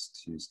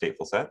analogous to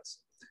stateful sets.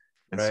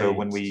 And so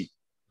when we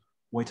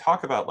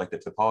talk about like the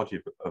topology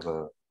of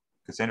a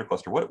Cassandra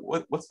cluster,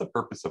 what's the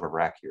purpose of a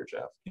rack here,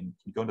 Jeff? Can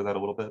you go into that a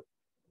little bit?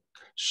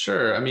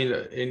 Sure. I mean,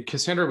 in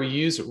Cassandra, we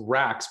use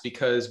racks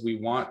because we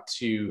want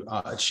to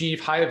achieve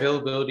high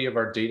availability of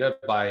our data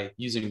by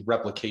using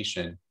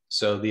replication.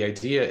 So the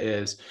idea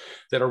is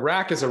that a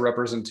rack is a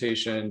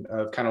representation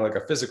of kind of like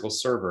a physical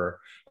server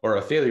or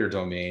a failure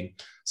domain,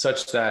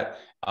 such that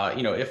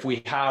if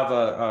we have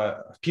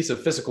a piece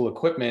of physical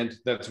equipment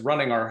that's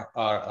running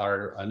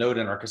our node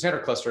in our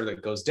Cassandra cluster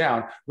that goes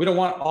down, we don't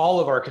want all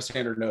of our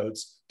Cassandra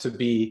nodes to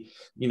be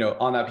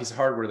on that piece of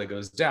hardware that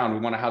goes down. We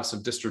want to have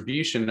some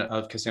distribution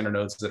of Cassandra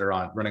nodes that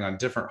are running on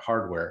different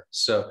hardware.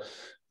 So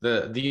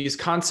these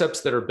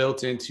concepts that are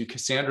built into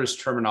Cassandra's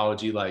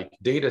terminology, like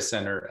data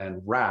center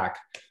and rack,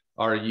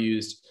 are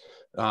used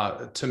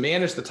to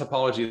manage the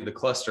topology of the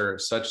cluster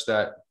such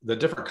that the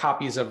different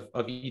copies of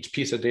each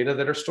piece of data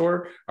that are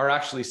stored are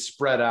actually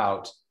spread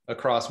out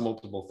across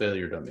multiple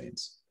failure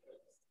domains.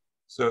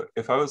 So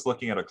if I was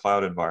looking at a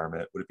cloud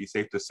environment, would it be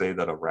safe to say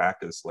that a rack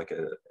is like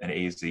an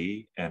AZ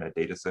and a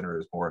data center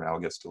is more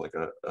analogous to like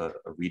a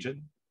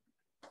region?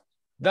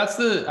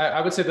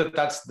 I would say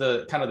that's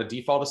the kind of the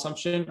default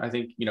assumption. I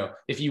think,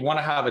 if you want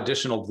to have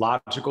additional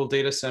logical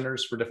data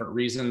centers for different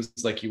reasons,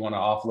 like you want to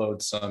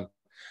offload some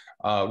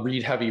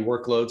read heavy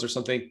workloads or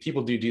something,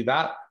 people do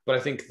that. But I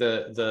think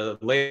the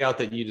layout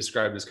that you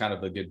described is kind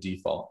of a good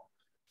default.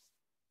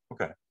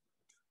 Okay.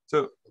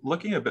 So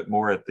looking a bit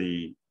more at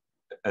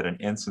an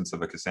instance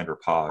of a Cassandra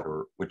pod,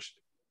 or which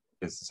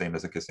is the same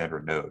as a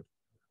Cassandra node,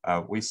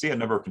 we see a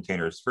number of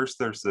containers. First,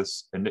 there's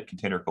this init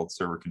container called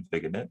server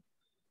config init.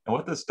 And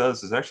what this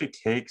does is actually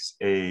takes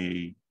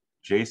a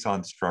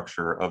JSON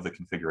structure of the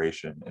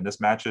configuration, and this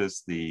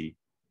matches the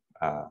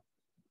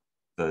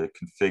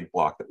config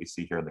block that we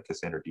see here in the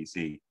Cassandra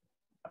DC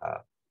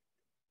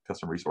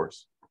custom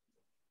resource.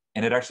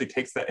 And it actually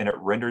takes that and it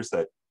renders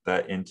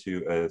that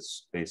into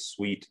a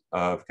suite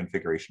of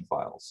configuration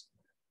files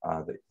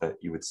that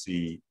you would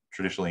see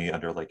traditionally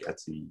under like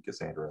Etsy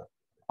Cassandra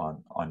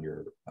on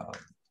your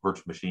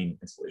virtual machine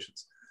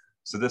installations.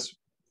 So this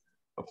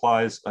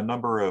applies a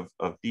number of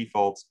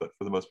defaults, but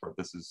for the most part,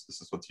 this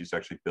is what's used to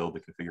actually build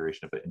the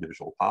configuration of an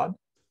individual pod.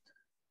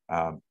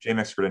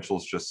 JMX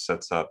credentials just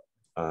sets up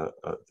the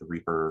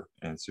Reaper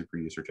and super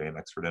user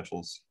JMX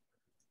credentials.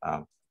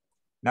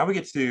 Now we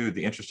get to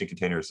the interesting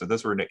containers. So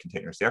those were init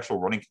containers, the actual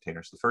running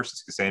containers. The first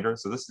is Cassandra.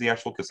 So this is the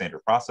actual Cassandra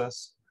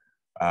process.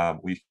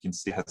 We can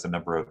see it has a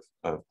number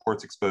of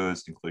ports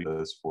exposed, including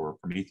those for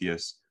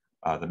Prometheus,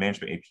 the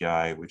management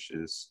API, which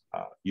is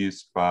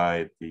used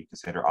by the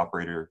Cassandra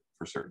operator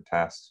for certain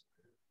tasks.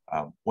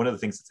 One of the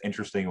things that's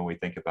interesting when we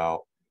think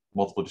about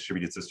multiple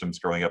distributed systems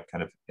growing up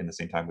kind of in the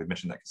same time, we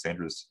mentioned that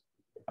Cassandra's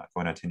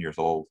going on 10 years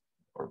old,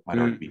 or might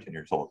already be 10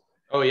 years old.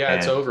 Oh yeah,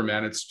 it's over,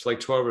 man. It's like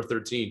 12 or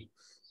 13.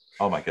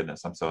 Oh my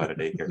goodness, I'm so out of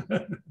date here.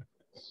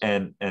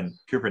 and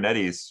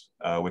Kubernetes,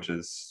 which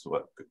is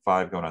what,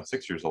 5 going on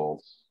 6 years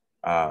old,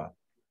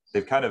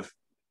 they've kind of,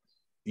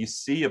 you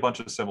see a bunch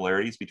of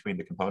similarities between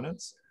the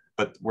components,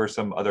 but where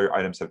some other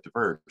items have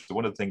diverged. So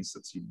one of the things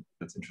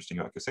that's interesting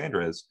about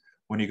Cassandra is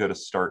when you go to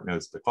start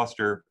nodes of the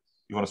cluster,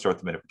 you want to start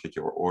them in a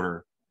particular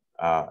order.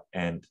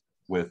 And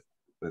with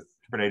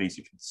Kubernetes,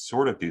 you can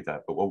sort of do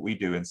that. But what we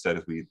do instead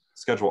is we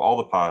schedule all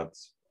the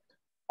pods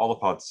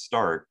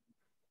start,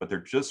 but they're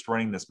just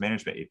running this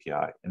management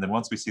API. And then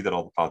once we see that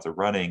all the pods are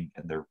running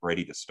and they're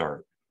ready to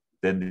start,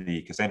 then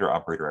the Cassandra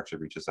operator actually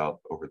reaches out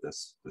over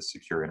this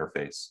secure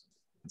interface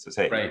and says,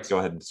 hey, go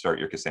ahead and start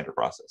your Cassandra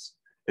process.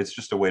 It's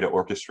just a way to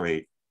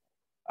orchestrate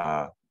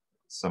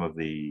some of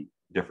the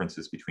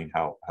differences between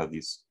how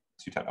these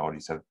two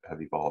technologies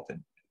have evolved.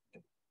 And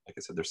like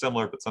I said, they're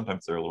similar, but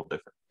sometimes they're a little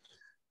different.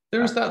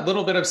 There's that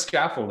little bit of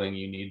scaffolding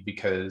you need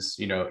because,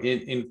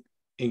 in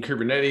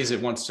Kubernetes,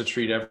 it wants to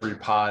treat every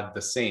pod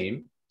the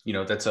same,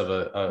 that's of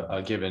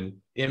a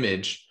given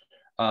image.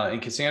 In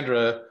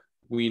Cassandra,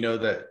 we know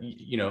that,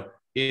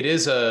 it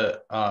is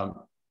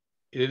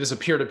a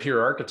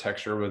peer-to-peer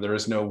architecture where there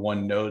is no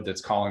one node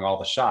that's calling all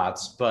the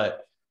shots,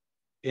 but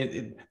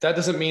that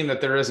doesn't mean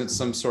that there isn't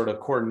some sort of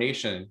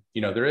coordination.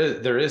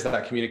 There is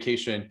that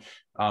communication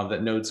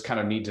that nodes kind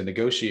of need to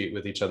negotiate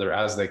with each other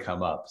as they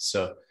come up.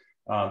 So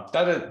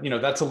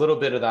that's a little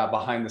bit of that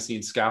behind the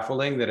scenes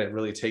scaffolding that it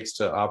really takes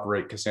to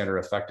operate Cassandra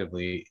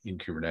effectively in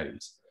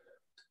Kubernetes.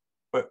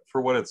 But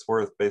for what it's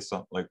worth, based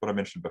on like what I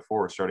mentioned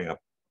before, starting up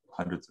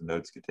hundreds of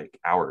nodes could take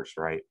hours,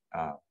 right?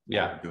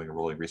 Doing a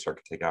rolling restart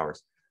could take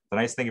hours. The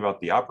nice thing about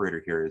the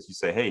operator here is you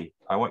say, hey,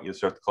 I want you to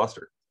start the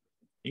cluster.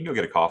 You can go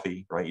get a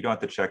coffee, right? You don't have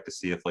to check to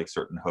see if like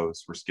certain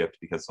hosts were skipped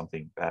because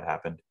something bad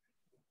happened.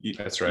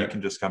 That's right. You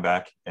can just come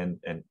back and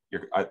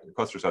your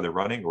cluster's either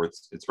running or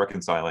it's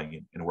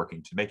reconciling and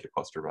working to make your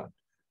cluster run.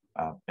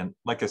 And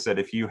like I said,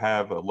 if you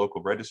have a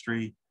local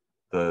registry,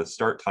 the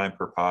start time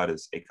per pod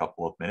is a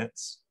couple of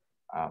minutes.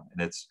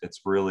 And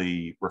it's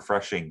really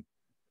refreshing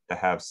to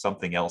have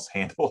something else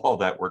handle all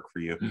that work for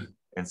you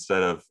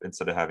instead of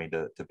having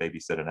to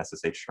babysit an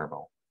SSH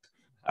terminal.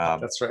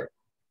 That's right.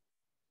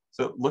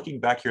 So looking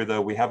back here,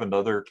 though, we have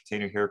another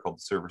container here called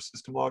the server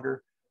system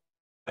logger.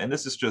 And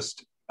this is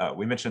just,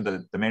 we mentioned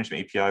the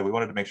management API. We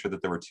wanted to make sure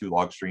that there were 2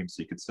 log streams,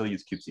 so you could still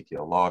use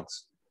kubectl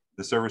logs.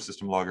 The server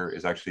system logger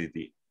is actually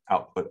the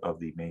output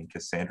of the main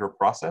Cassandra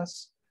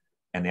process,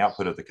 and the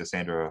output of the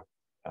Cassandra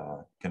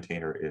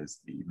container is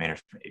the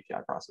management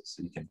API process.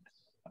 So you can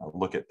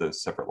look at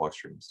those separate log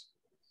streams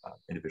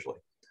individually.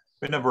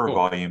 A number of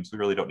volumes, we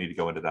really don't need to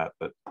go into that,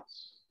 but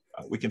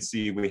we can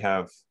see we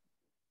have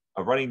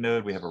a running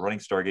node, we have a running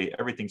Stargate,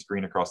 everything's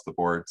green across the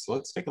board. So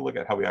let's take a look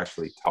at how we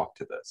actually talk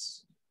to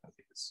this. I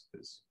think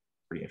is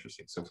pretty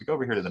interesting. So if we go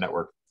over here to the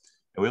network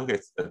and we look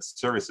at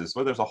services,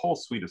 well, there's a whole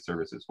suite of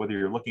services, whether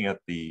you're looking at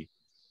the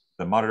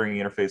monitoring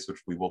interface, which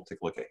we will take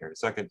a look at here in a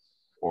second,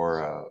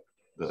 or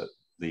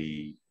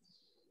the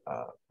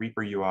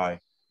Reaper UI.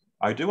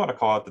 I do want to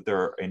call out that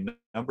there are a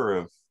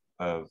number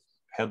of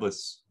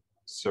headless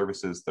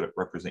services that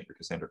represent your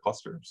Cassandra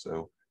cluster.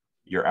 So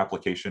your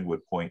application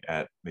would point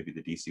at maybe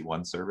the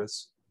DC1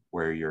 service,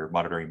 where your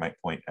monitoring might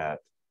point at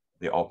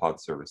the all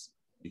pod service,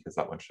 because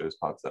that one shows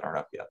pods that aren't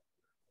up yet.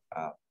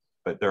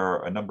 But there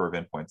are a number of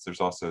endpoints.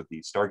 There's also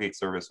the Stargate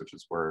service, which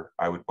is where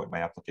I would point my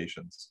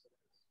applications.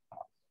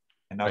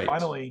 And now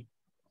finally,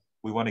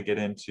 we want to get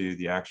into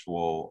the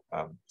actual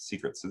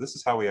secrets. So this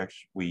is how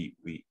we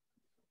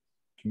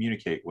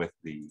communicate with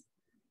the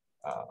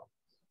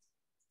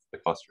the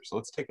cluster. So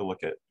let's take a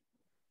look at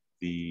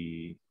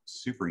the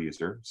super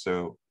user.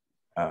 So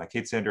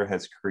K8ssandra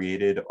has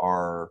created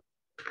our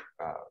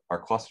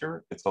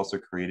cluster. It's also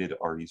created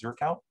our user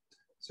account.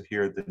 So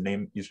here the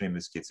username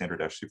is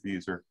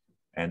K8ssandra-superuser,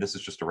 and this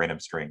is just a random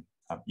string.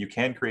 You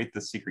can create the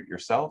secret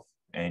yourself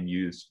and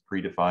use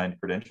predefined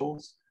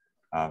credentials,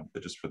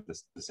 but just for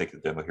the sake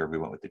of the demo here, we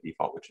went with the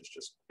default, which is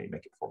just, hey,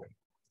 make it for me.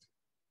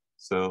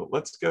 So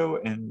let's go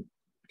and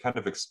kind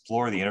of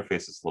explore the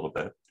interfaces a little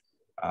bit.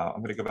 I'm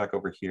going to go back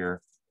over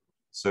here.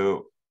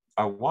 So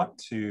I want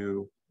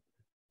to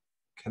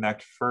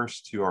connect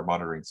first to our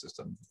monitoring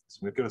system. So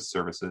we go to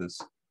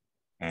services,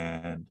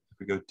 and if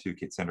we go to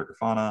K8ssandra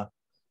Grafana,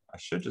 I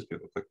should just be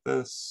able to click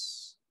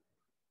this,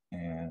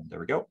 and there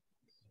we go.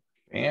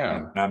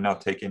 Damn. And I'm now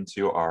taken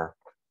to our.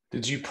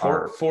 Did you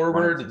port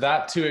forward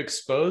that to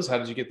expose? How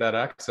did you get that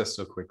access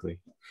so quickly?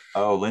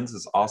 Oh, Lens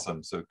is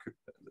awesome. So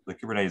the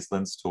Kubernetes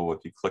Lens tool, if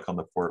you click on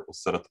the port, will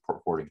set up the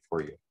port forwarding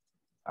for you.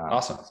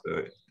 Awesome.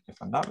 So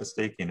if I'm not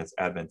mistaken, it's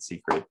admin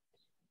secret.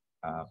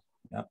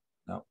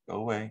 No, go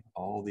away.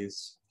 All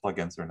these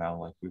plugins are now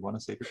like, we want to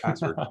save your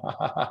password.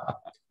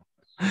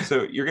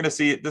 So you're going to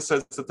see this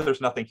says that there's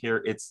nothing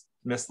here. It's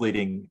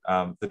misleading.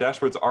 The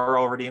dashboards are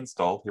already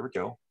installed. Here we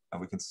go. And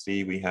we can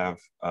see we have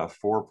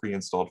 4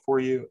 pre-installed for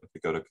you. If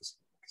we go to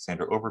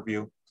Cassandra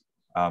overview,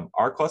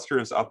 our cluster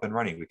is up and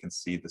running. We can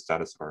see the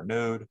status of our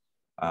node.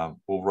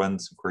 We'll run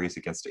some queries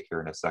against it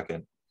here in a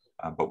second.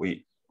 But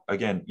I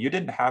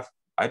didn't have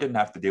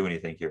to do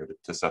anything here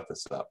to set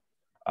this up.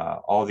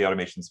 All the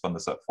automation spun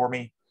this up for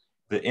me.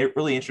 The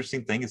really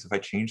interesting thing is if I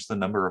change the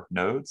number of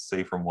nodes,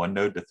 say from 1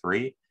 node to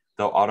 3,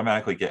 they'll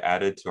automatically get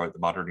added to the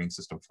monitoring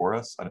system for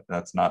us.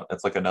 That's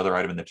like another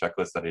item in the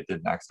checklist that I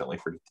didn't accidentally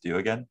forget to do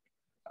again.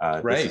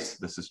 Right.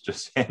 This is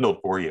just handled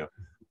for you,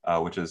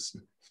 which is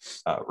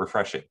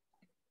refreshing.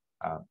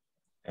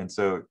 And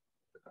so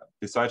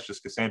besides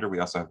just Cassandra, we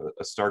also have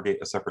a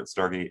separate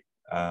Stargate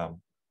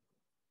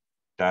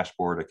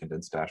dashboard, a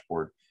condensed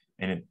dashboard.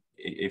 And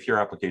if your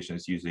application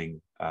is using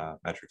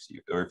metrics,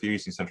 or if you're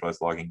using centralized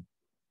logging,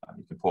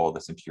 you can pull all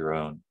this into your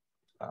own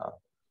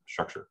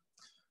structure.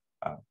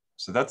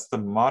 So that's the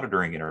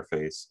monitoring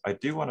interface. I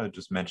do want to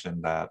just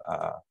mention that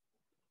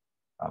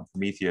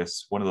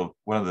Prometheus, one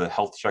of the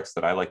health checks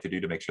that I like to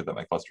do to make sure that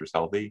my cluster is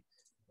healthy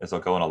is I'll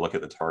go and I'll look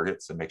at the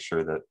targets and make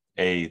sure that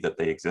A, that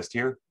they exist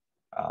here,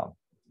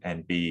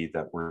 and B,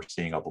 that we're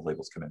seeing all the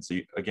labels come in. So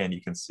again,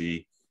 you can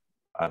see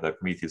that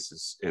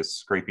Prometheus is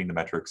scraping the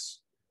metrics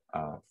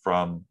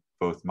from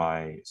both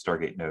my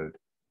Stargate node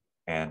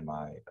and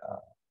my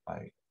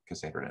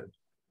Cassandra node.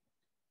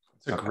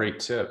 That's a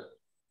great tip.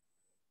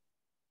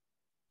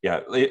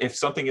 Yeah, if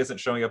something isn't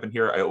showing up in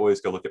here, I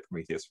always go look at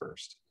Prometheus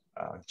first.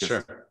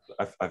 Sure.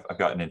 I've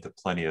gotten into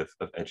plenty of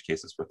edge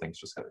cases where things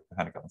just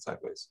kind of gone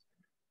sideways.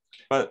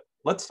 But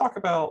let's talk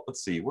about,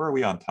 let's see, where are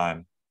we on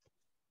time?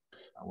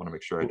 I want to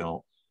make sure I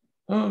don't.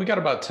 Oh, we got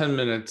about 10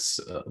 minutes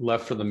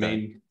left for the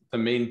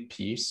main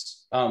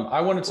piece.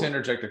 I wanted to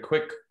interject a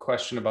quick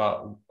question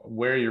about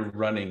where you're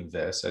running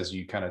this as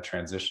you kind of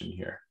transition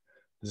here.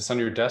 Is this on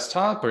your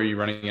desktop or are you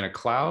running in a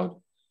cloud?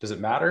 Does it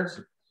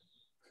matter?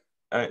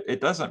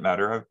 It doesn't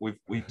matter.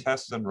 We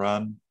test and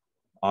run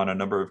on a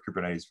number of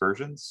Kubernetes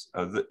versions.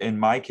 In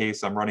my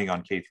case, I'm running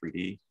on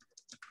K3D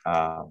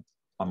on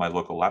my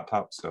local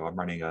laptop. So I'm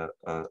running a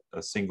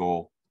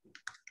single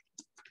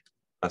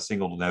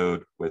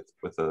node with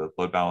a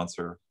load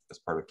balancer as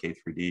part of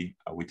K3D.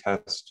 We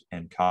test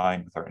in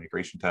kind with our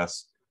integration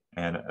tests.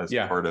 And as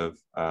part of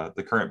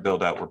the current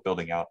build out, we're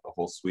building out a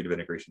whole suite of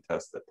integration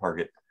tests that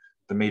target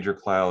the major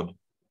cloud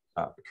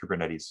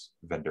Kubernetes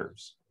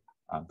vendors.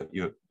 But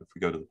if we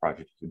go to the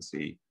project, you can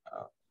see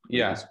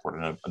we support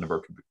a number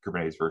of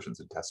Kubernetes versions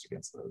and test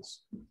against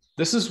those.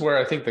 This is where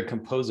I think the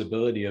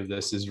composability of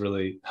this is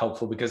really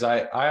helpful, because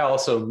I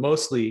also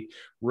mostly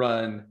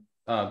run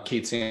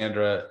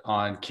K8ssandra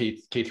on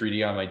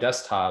K3D on my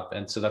desktop.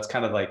 And so that's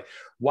kind of like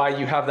why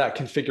you have that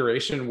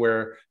configuration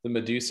where the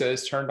Medusa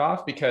is turned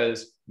off,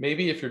 because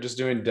maybe if you're just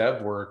doing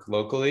dev work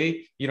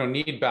locally, you don't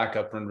need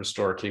backup and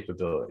restore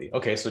capability.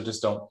 Okay, so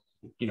just don't,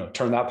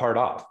 turn that part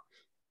off.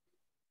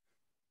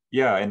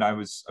 Yeah, and I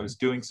was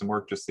doing some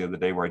work just the other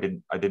day where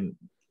I didn't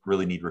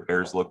really need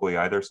repairs locally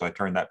either, so I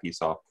turned that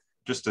piece off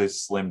just to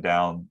slim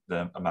down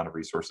the amount of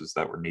resources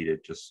that were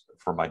needed just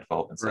for my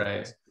development cycles.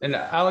 Right. And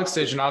Alex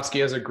Dejanovsky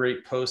has a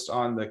great post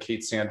on the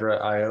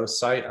K8ssandra IO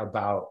site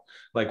about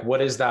like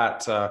what is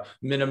that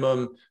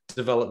minimum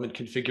development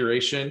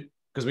configuration,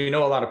 because we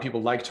know a lot of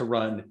people like to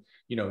run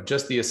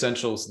just the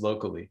essentials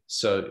locally.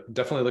 So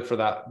definitely look for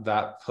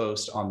that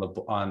post on the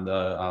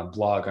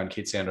blog on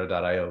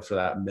K8ssandra.io for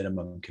that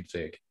minimum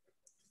config.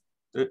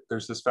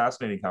 There's this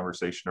fascinating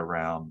conversation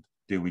around,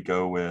 do we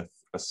go with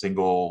a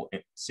single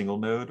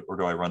node or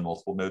do I run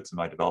multiple nodes in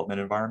my development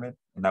environment?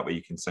 And that way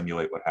you can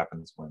simulate what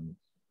happens when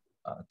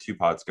 2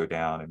 pods go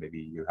down and maybe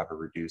you have a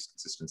reduced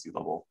consistency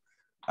level.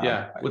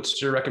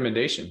 What's your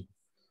recommendation?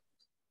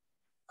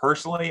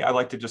 Personally, I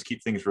like to just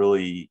keep things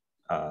really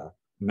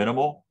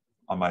minimal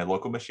on my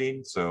local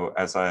machine. So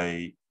as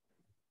I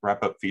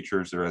wrap up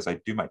features, or as I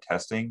do my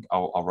testing,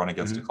 I'll run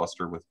against a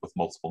cluster with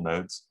multiple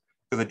nodes,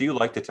 because I do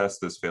like to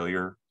test those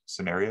failure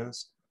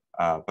scenarios.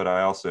 But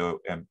I also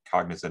am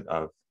cognizant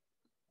of,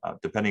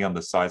 depending on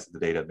the size of the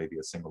data, maybe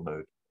a single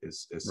node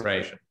is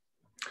sufficient.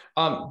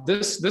 Right.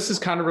 This is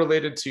kind of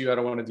related to, I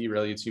don't want to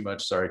derail you too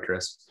much. Sorry,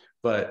 Chris.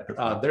 But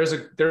there's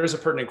a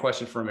pertinent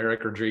question from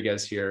Eric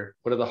Rodriguez here.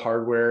 What are the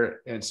hardware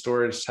and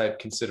storage type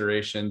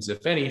considerations,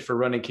 if any, for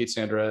running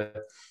K8ssandra?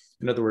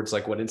 In other words,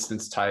 like what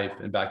instance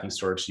type and backing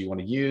storage do you want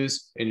to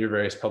use in your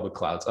various public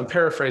clouds? I'm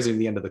paraphrasing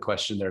the end of the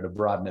question there to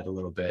broaden it a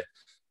little bit.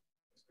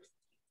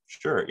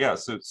 Sure. Yeah.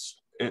 So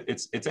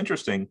it's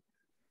interesting.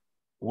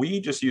 We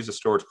just use a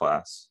storage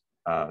class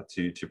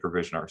to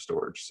provision our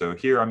storage. So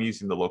here I'm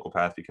using the local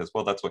path because,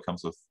 well, that's what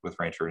comes with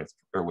Rancher, and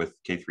or with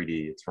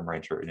K3D. It's from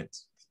Rancher, and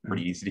it's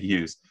pretty easy to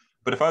use.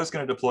 But if I was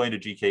going to deploy into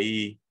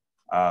GKE,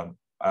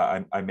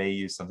 I may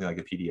use something like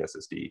a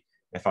PDSSD.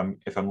 If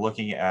I'm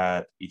looking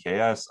at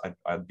EKS,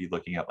 I'd be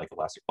looking at like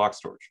Elastic Block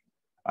Storage.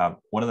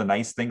 One of the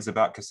nice things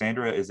about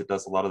Cassandra is it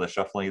does a lot of the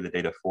shuffling of the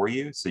data for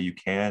you. So you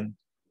can,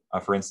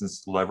 for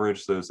instance,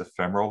 leverage those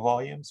ephemeral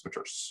volumes, which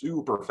are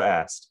super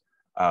fast.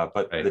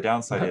 But right. The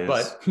downside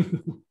is,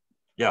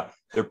 yeah,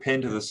 they're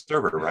pinned to the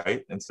server,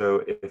 right? And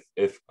so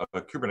if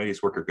a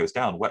Kubernetes worker goes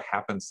down, what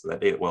happens to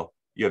that data? Well,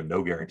 you have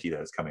no guarantee that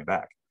it's coming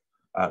back.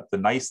 The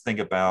nice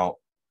thing about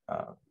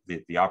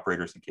the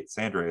operators in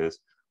K8ssandra is,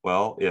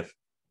 well, if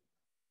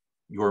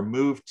you're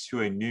moved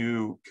to a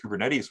new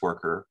Kubernetes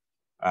worker,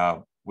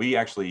 we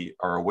actually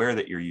are aware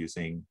that you're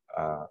using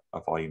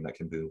a volume that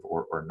can move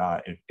or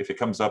not. And if it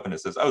comes up and it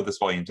says, oh, this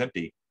volume's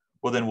empty,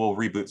 well, then we'll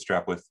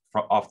rebootstrap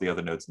off the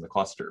other nodes in the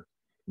cluster.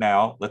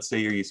 Now, let's say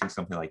you're using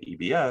something like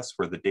EBS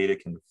where the data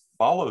can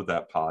follow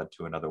that pod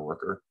to another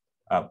worker.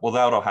 Well,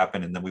 that'll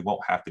happen, and then we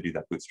won't have to do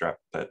that bootstrap,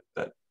 that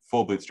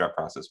full bootstrap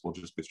process. We'll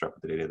just bootstrap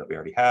with the data that we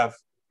already have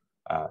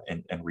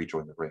and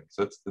rejoin the ring.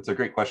 So it's a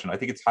great question. I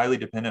think it's highly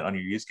dependent on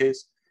your use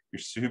case. You're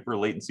super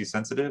latency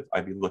sensitive,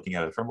 I'd be looking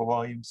at ephemeral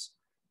volumes.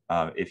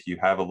 If you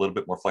have a little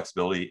bit more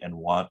flexibility and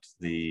want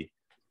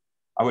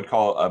I would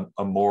call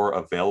a more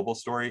available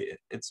story,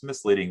 it's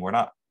misleading.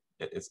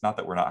 It's not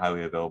that we're not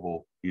highly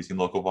available using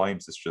local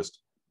volumes, it's just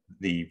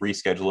the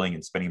rescheduling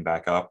and spinning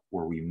back up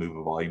where we move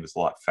a volume is a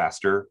lot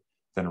faster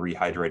than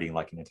rehydrating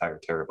like an entire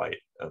terabyte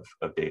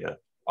of data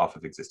off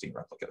of existing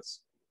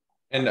replicas.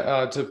 And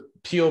to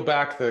peel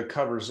back the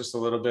covers just a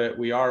little bit,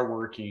 we are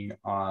working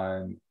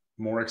on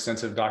more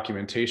extensive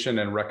documentation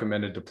and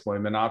recommended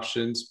deployment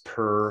options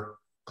per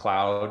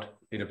cloud,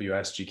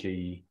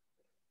 AWS,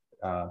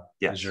 GKE,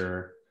 yes.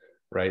 Azure,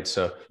 right?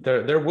 So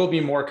there will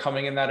be more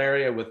coming in that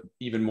area with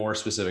even more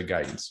specific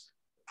guidance.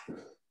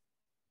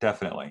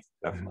 Definitely.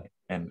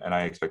 And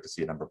I expect to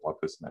see a number of blog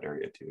posts in that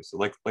area too. So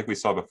like we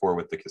saw before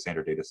with the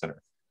Cassandra data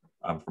center,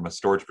 from a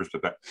storage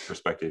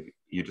perspective,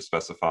 you just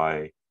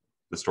specify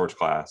the storage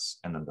class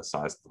and then the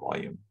size of the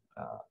volume.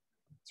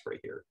 It's right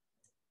here.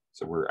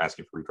 So we're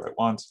asking for read write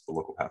once, the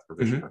local path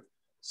provisioner.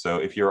 So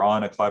if you're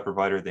on a cloud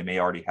provider, they may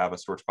already have a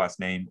storage class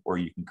name, or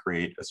you can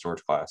create a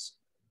storage class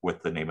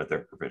with the name of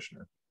their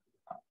provisioner.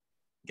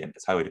 Again,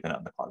 it's highly dependent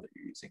on the cloud that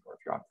you're using, or if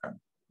you're on-prem.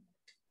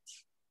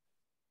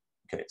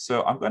 Okay,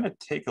 so I'm going to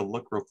take a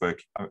look real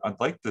quick. I'd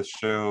like to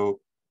show,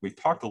 we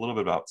talked a little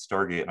bit about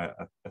Stargate, and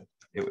I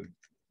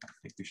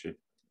think we should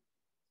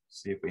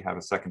see if we have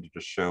a second to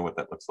just show what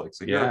that looks like.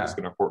 So here I'm just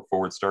going to port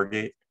forward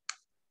Stargate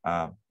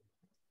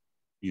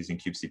using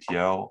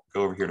kubectl.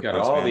 Go over here to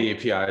Postman. All the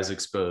APIs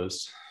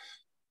exposed.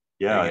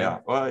 Yeah.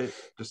 Well,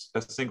 just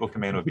a single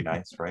command would be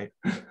nice, right?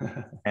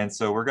 And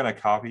so we're going to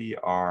copy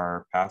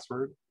our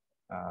password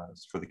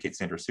for the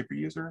K8ssandra super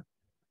user.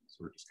 So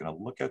we're just going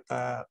to look at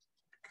that,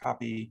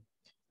 copy.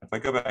 If I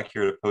go back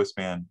here to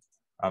Postman,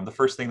 the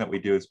first thing that we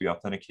do is we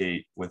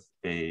authenticate with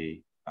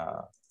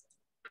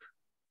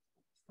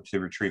to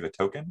retrieve a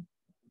token.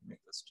 Make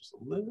this just a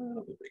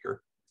little bit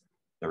bigger.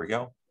 There we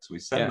go. So we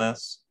send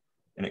this,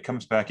 and it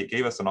comes back. It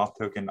gave us an auth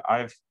token.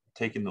 I've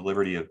taken the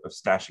liberty of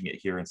stashing it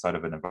here inside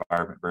of an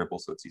environment variable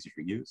so it's easy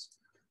to use.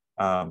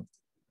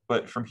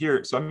 But from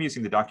here, so I'm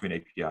using the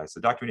document API. So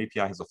the document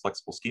API has a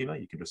flexible schema.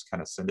 You can just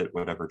kind of send it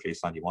whatever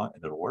JSON you want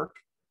and it'll work.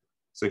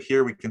 So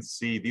here we can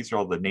see these are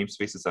all the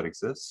namespaces that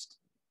exist.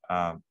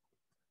 But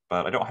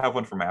I don't have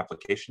one for my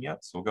application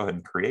yet, so we'll go ahead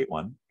and create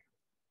one.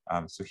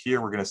 So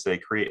here we're going to say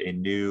create a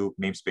new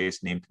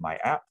namespace named my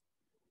app.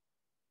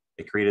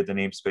 It created the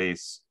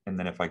namespace, and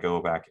then if I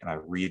go back and I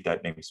read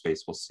that namespace,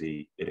 we'll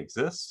see it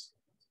exists.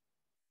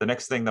 The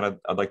next thing that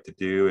I'd like to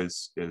do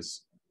is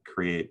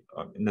create,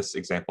 in this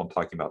example, I'm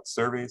talking about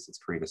surveys. Let's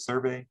create a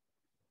survey.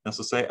 This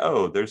will say,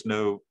 oh, there's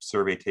no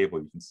survey table.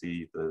 You can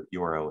see the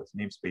URL is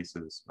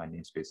namespaces, my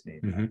namespace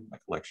name, my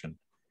collection.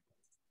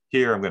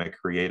 Here, I'm going to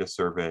create a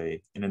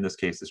survey. And in this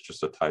case, it's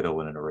just a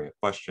title and an array of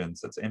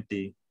questions that's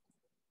empty.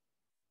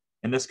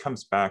 And this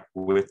comes back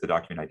with the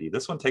document ID.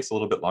 This one takes a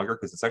little bit longer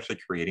because it's actually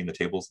creating the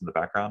tables in the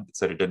background. It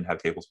said it didn't have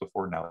tables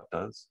before, now it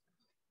does.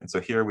 And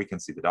so here we can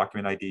see the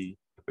document ID.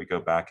 If we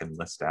go back and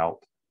list out,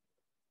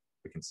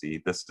 we can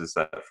see this is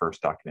that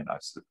first document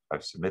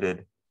I've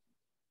submitted.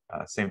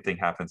 Same thing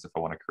happens if I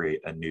want to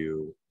create a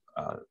new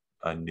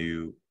a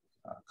new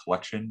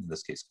collection, in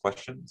this case,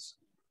 questions.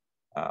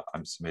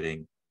 I'm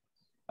submitting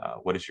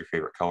what is your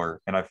favorite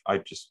color? And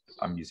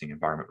I'm using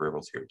environment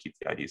variables here to keep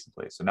the IDs in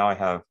place. So now I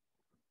have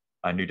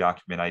a new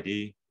document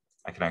ID.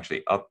 I can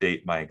actually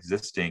update my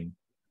existing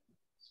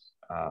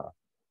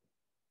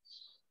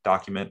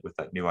document with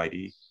that new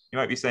ID. You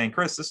might be saying,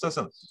 Chris, this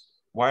doesn't,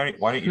 why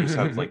don't you just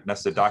have like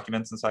nested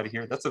documents inside of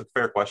here? That's a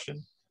fair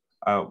question.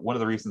 One of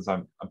the reasons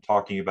I'm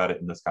talking about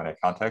it in this kind of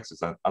context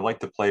is I like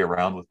to play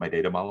around with my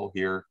data model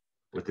here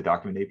with the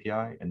document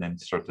API and then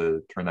start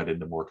to turn that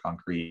into more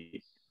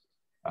concrete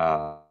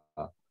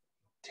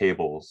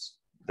tables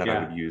that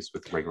I would use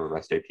with regular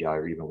REST API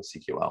or even with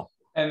CQL.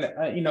 And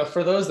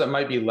for those that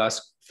might be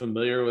less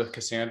familiar with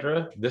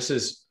Cassandra, this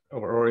is,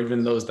 or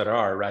even those that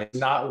are, right,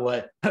 not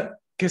what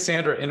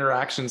Cassandra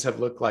interactions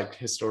have looked like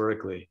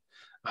historically.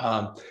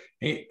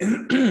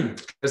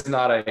 It's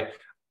not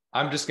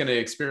I'm just going to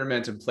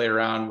experiment and play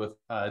around with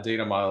a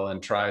data model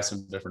and try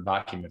some different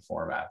document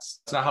formats.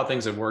 That's not how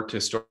things have worked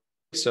historically.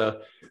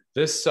 So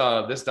this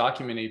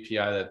document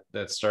API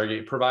that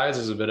Stargate provides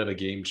is a bit of a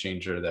game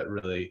changer that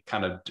really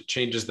kind of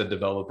changes the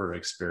developer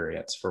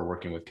experience for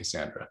working with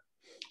Cassandra.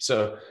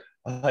 So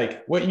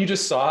like what you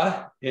just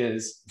saw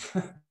is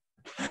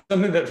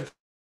something that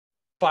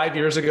 5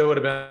 years ago would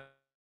have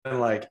been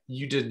like,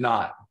 you did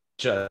not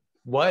just,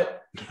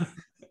 what?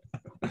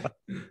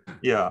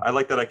 Yeah, I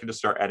like that I can just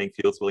start adding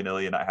fields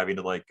willy-nilly and not having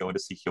to like go into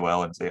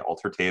CQL and say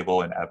alter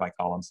table and add my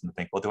columns and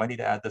think, well, do I need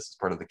to add this as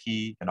part of the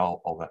key and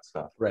all that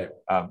stuff? Right.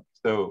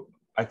 So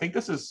I think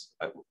this is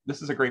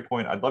a great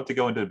point. I'd love to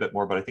go into a bit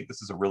more, but I think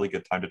this is a really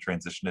good time to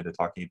transition into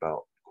talking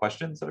about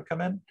questions that have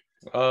come in.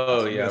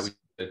 Oh, yeah,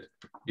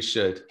 we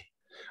should.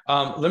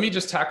 Let me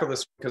just tackle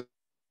this because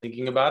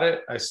thinking about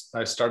it,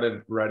 I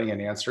started writing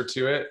an answer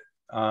to it.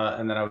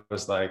 And then I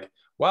was like,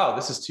 wow,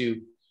 this is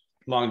too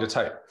long to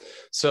type.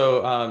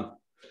 So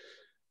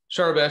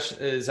Sharabesh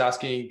is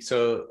asking,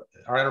 so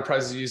our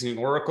enterprise is using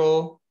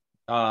Oracle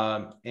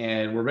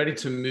and we're ready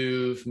to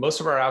move most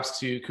of our apps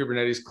to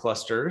Kubernetes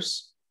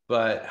clusters,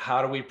 but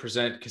how do we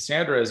present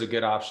Cassandra as a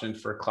good option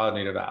for cloud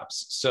native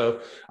apps?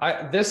 So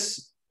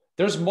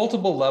there's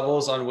multiple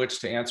levels on which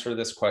to answer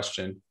this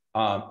question.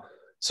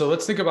 So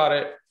let's think about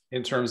it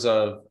in terms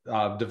of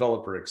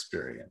developer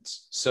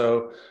experience.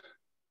 So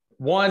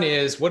one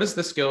is, what is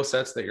the skill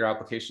sets that your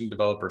application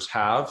developers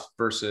have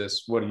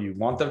versus what do you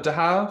want them to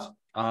have?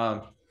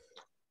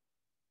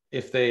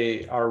 If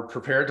they are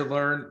prepared to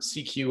learn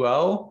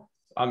CQL,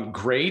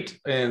 great.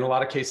 In a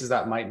lot of cases,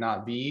 that might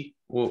not be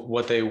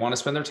what they want to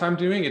spend their time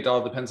doing. It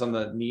all depends on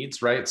the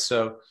needs, right?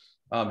 So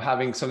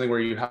having something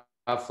where you have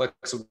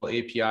flexible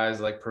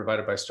APIs like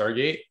provided by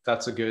Stargate,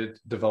 that's a good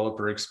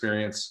developer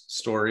experience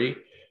story.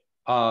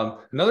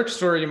 Another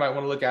story you might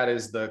want to look at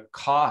is the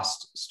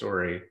cost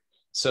story.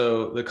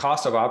 So the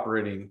cost of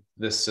operating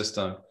this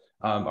system,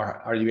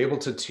 are you able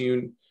to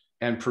tune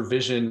and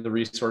provision the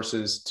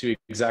resources to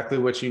exactly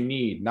what you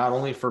need, not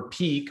only for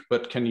peak,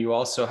 but can you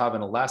also have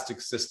an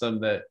elastic system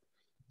that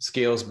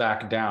scales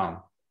back down?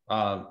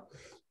 So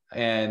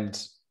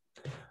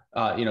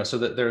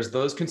that there's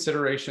those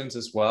considerations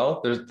as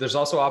well. There's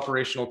also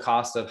operational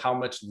cost of how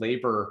much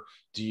labor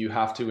do you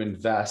have to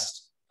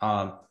invest.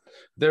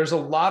 There's a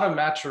lot of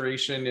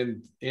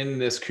maturation in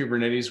this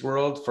Kubernetes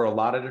world for a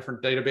lot of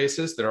different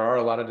databases. There are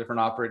a lot of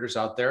different operators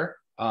out there.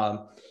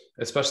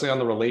 Especially on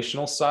the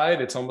relational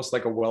side, it's almost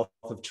like a wealth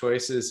of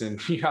choices,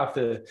 and you have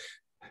the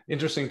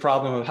interesting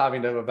problem of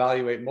having to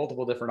evaluate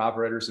multiple different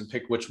operators and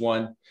pick which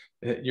one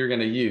you're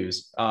going to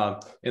use.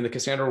 In the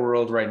Cassandra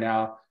world right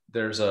now,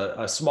 there's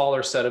a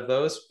smaller set of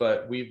those,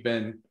 but we've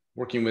been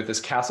working with this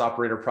CAS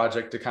operator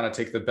project to kind of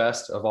take the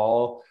best of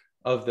all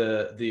of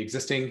the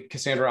existing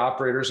Cassandra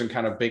operators and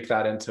kind of bake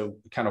that into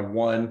kind of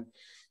one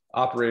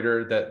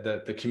operator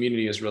that the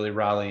community is really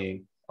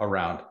rallying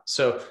around.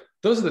 So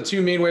those are the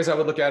two main ways I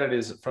would look at it,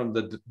 is from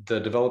the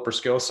developer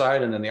skill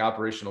side and then the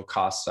operational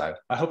cost side.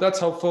 I hope that's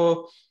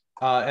helpful.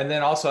 And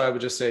then also I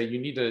would just say you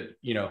need to,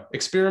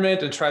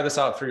 experiment and try this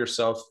out for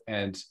yourself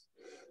and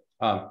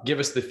give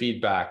us the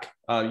feedback.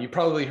 You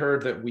probably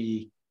heard that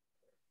we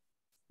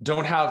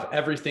don't have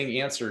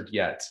everything answered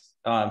yet.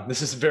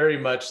 This is very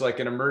much like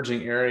an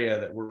emerging area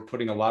that we're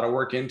putting a lot of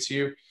work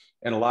into,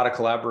 and a lot of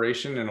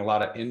collaboration and a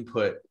lot of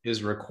input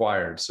is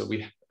required. So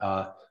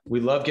we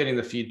love getting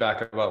the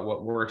feedback about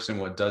what works and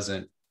what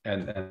doesn't,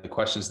 and the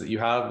questions that you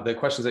have. The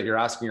questions that you're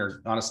asking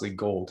are honestly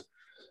gold.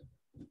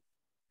 Do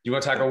you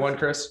want to tackle one,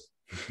 Chris?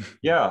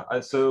 Yeah,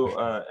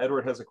 so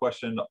Edward has a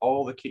question.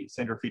 All the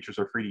K8ssandra features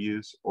are free to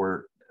use,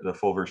 or the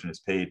full version is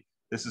paid?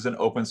 This is an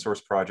open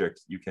source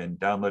project. You can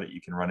download it,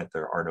 you can run it.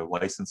 There are no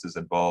licenses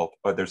involved,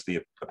 but there's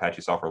the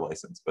Apache software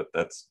license, but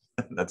that's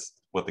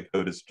what the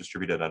code is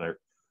distributed under.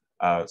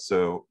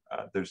 So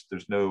there's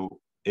no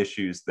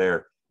issues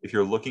there. If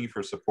you're looking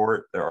for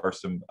support, there are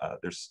some,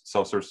 there's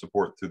self-serve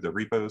support through the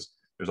repos.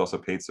 There's also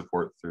paid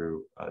support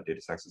through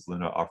DataStax's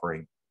Luna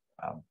offering,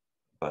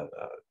 but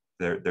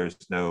there's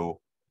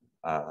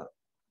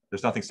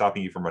nothing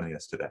stopping you from running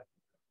this today.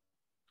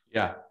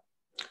 Yeah.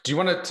 Do you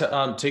want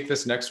to take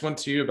this next one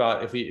too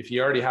about if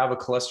you already have a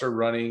cluster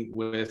running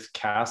with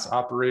Cass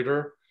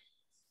operator,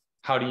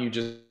 how do you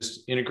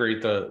just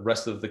integrate the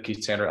rest of the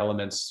K8ssandra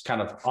elements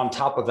kind of on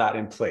top of that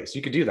in place?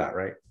 You could do that,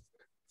 right?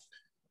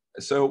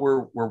 So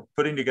we're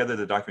putting together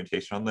the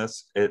documentation on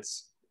this.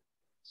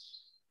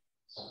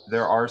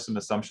 There are some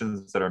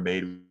assumptions that are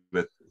made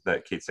with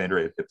that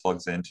K8ssandra. It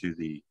plugs into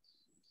the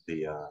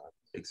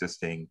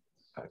existing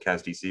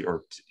CAS DC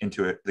or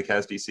into it, the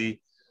CAS DC.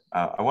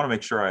 I want to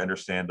make sure I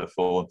understand the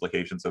full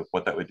implications of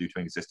what that would do to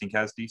an existing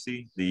CAS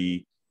DC.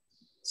 The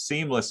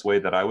seamless way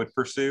that I would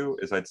pursue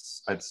is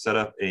I'd set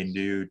up a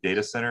new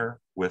data center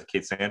with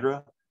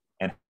K8ssandra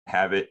and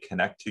have it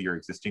connect to your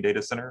existing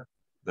data center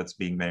that's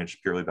being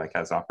managed purely by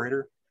CAS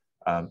operator.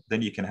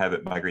 Then you can have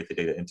it migrate the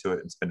data into it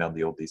and spin down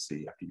the old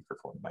DC after you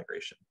perform the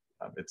migration.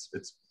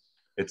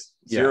 It's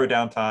zero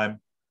downtime.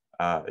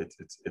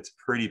 It's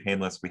pretty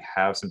painless. We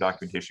have some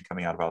documentation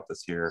coming out about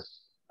this here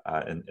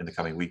in the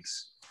coming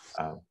weeks,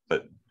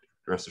 but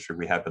rest assured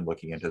we have been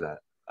looking into that.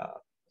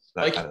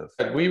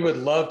 We would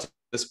love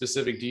the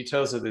specific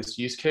details of this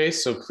use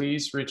case, so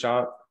please reach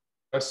out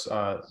to us.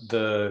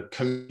 The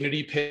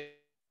community page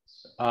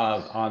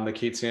on the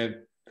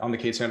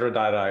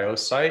K8ssandra.io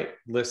site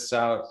lists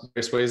out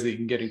various ways that you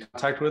can get in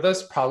contact with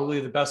us. Probably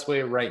the best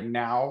way right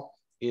now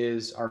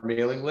is our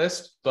mailing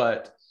list,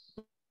 but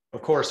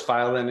of course,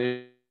 file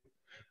in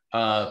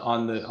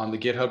on the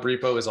GitHub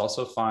repo is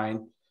also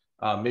fine.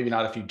 Maybe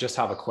not if you just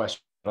have a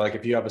question, like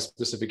if you have a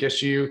specific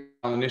issue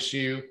on an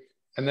issue.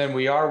 And then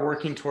we are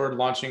working toward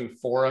launching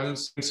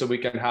forums so we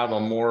can have a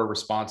more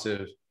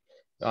responsive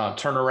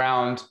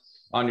turnaround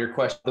on your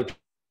question.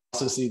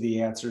 Also see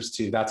the answers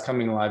to. That's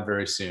coming live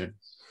very soon.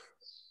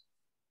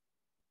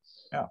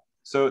 Yeah.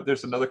 So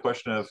there's another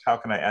question of how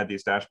can I add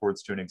these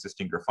dashboards to an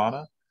existing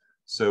Grafana?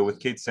 So with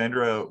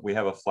K8ssandra, we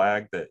have a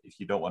flag that if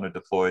you don't want to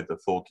deploy the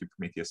full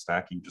Kubernetes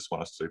stack, you just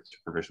want us to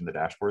provision the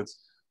dashboards,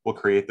 we'll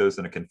create those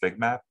in a config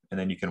map, and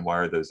then you can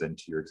wire those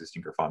into your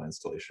existing Grafana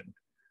installation.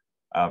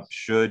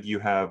 Should you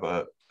have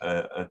a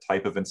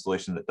type of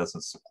installation that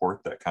doesn't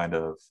support that kind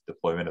of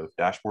deployment of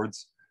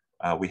dashboards,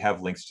 we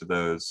have links to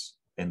those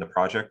in the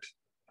project.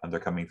 They're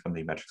coming from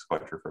the metrics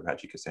collector for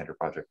Apache Cassandra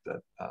project.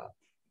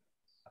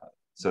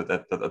 So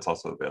that's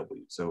also available.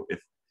 So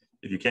if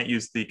you can't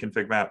use the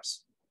config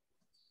maps,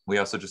 we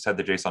also just have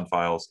the JSON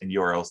files and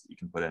URLs that you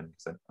can put in.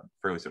 Because I'm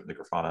fairly certain the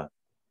Grafana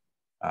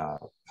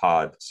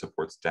pod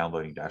supports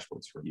downloading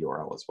dashboards from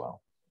URL as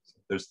well.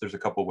 So there's a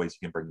couple of ways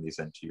you can bring these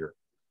into your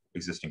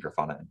existing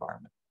Grafana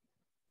environment.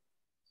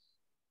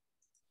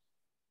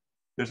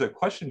 There's a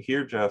question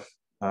here, Jeff,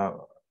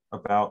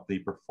 about the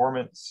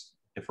performance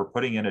if we're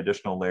putting in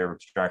additional layer of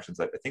abstractions.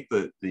 I think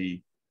the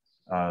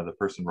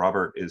person,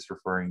 Robert, is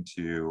referring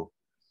to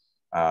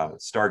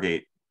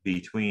Stargate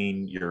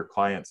between your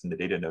clients and the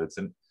data nodes.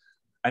 And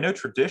I know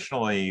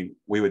traditionally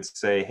we would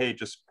say, hey,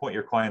 just point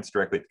your clients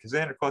directly to the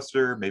Cassandra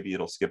cluster. Maybe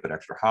it'll skip an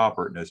extra hop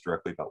or it knows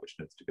directly about which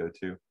nodes to go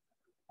to.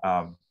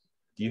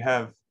 Do you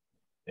have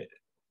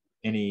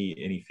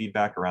any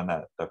feedback around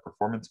that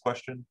performance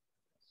question?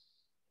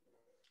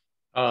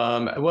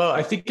 Well,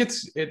 I think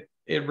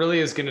it really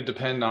is going to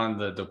depend on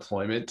the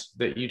deployment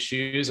that you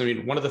choose. I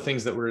mean, one of the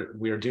things that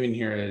we are doing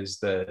here is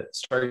the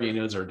Stargate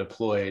nodes are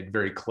deployed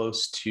very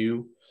close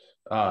to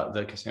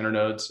the Cassandra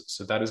nodes,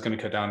 so that is going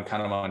to cut down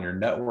kind of on your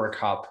network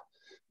hop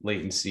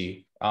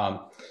latency.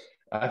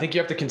 I think you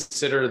have to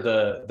consider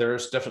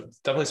there's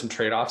definitely some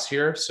trade-offs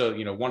here. So,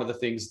 one of the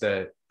things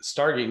that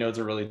Stargate nodes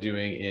are really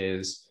doing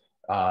is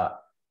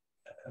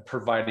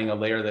providing a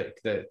layer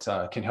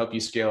that can help you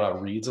scale out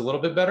reads a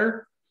little bit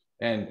better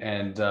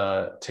and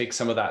take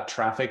some of that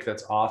traffic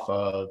that's off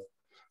of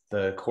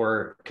the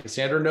core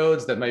Cassandra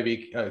nodes that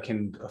maybe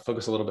can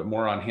focus a little bit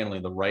more on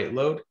handling the write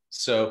load.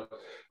 So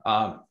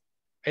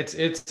it's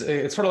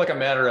sort of like a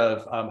matter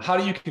of how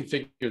do you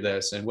configure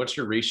this and what's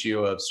your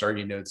ratio of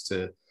Stargate nodes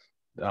to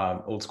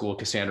old school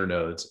Cassandra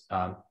nodes.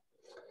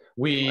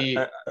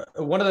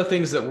 One of the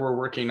things that we're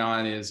working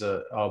on is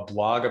a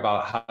blog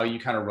about how you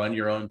kind of run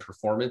your own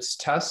performance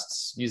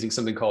tests using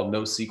something called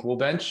NoSQL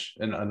Bench,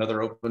 and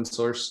another open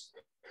source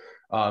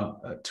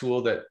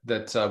tool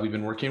that we've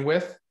been working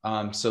with.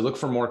 So look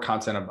for more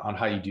content on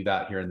how you do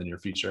that here in the near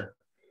future.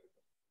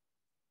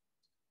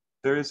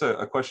 There is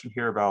a question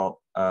here about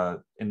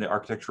in the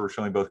architecture, we're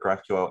showing both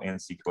GraphQL and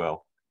SQL.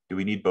 Do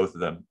we need both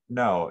of them?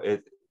 No,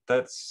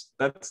 that's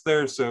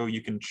there so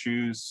you can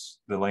choose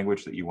the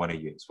language that you want to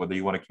use, whether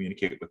you want to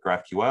communicate with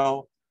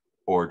GraphQL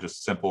or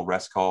just simple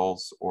REST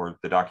calls or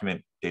the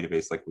document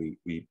database like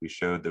we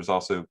showed. There's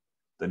also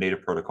the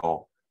native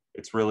protocol.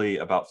 It's really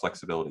about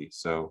flexibility.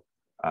 So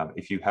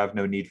if you have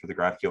no need for the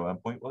GraphQL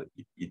endpoint, well,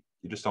 you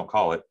just don't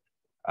call it,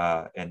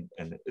 and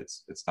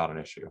it's not an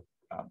issue.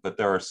 But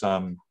there are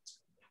some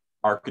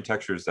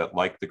architectures that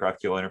like the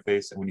GraphQL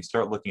interface, and when you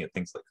start looking at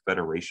things like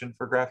federation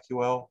for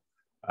GraphQL,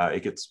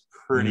 it gets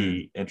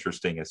pretty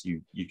interesting as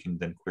you can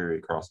then query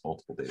across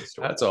multiple data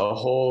stores. That's a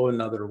whole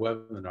another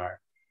webinar.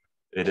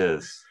 It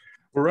is.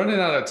 We're running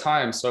out of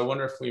time, so I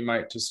wonder if we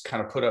might just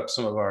kind of put up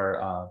some of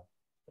our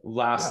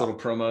last Yeah. little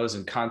promos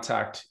and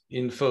contact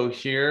info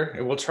here,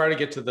 and we'll try to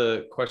get to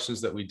the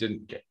questions that we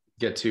didn't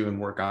get to and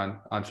work on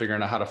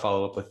figuring out how to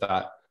follow up with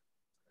that.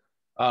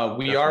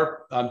 We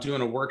are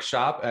doing a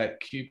workshop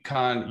at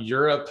KubeCon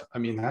Europe. I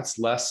mean, that's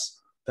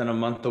less than a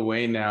month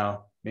away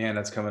now. Man,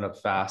 that's coming up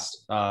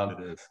fast. It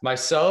is.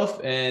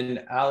 Myself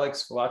and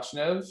Alex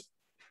Vlachnev,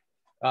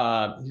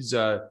 who's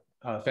a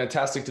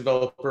fantastic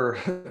developer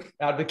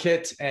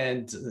advocate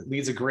and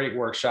leads a great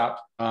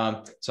workshop.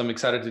 So I'm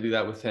excited to do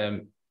that with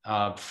him.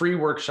 Free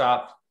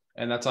workshop,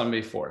 and that's on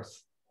May 4th.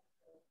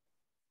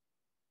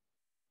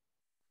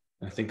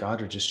 I think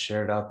Audra just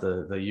shared out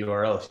the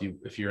URL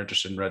if you're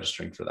interested in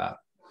registering for that.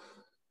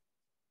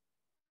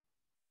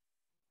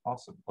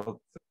 Awesome.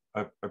 Well,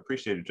 I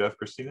appreciate it, Jeff.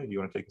 Christina, do you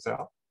want to take us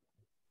out?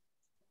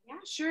 Yeah,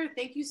 sure.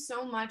 Thank you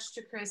so much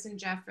to Chris and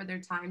Jeff for their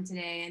time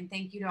today. And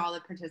thank you to all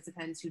the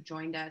participants who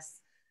joined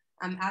us.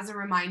 As a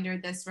reminder,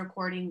 this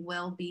recording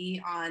will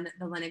be on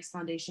the Linux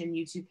Foundation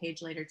YouTube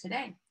page later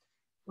today.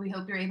 We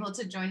hope you're able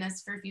to join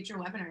us for future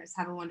webinars.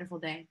 Have a wonderful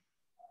day.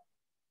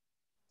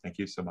 Thank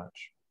you so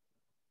much.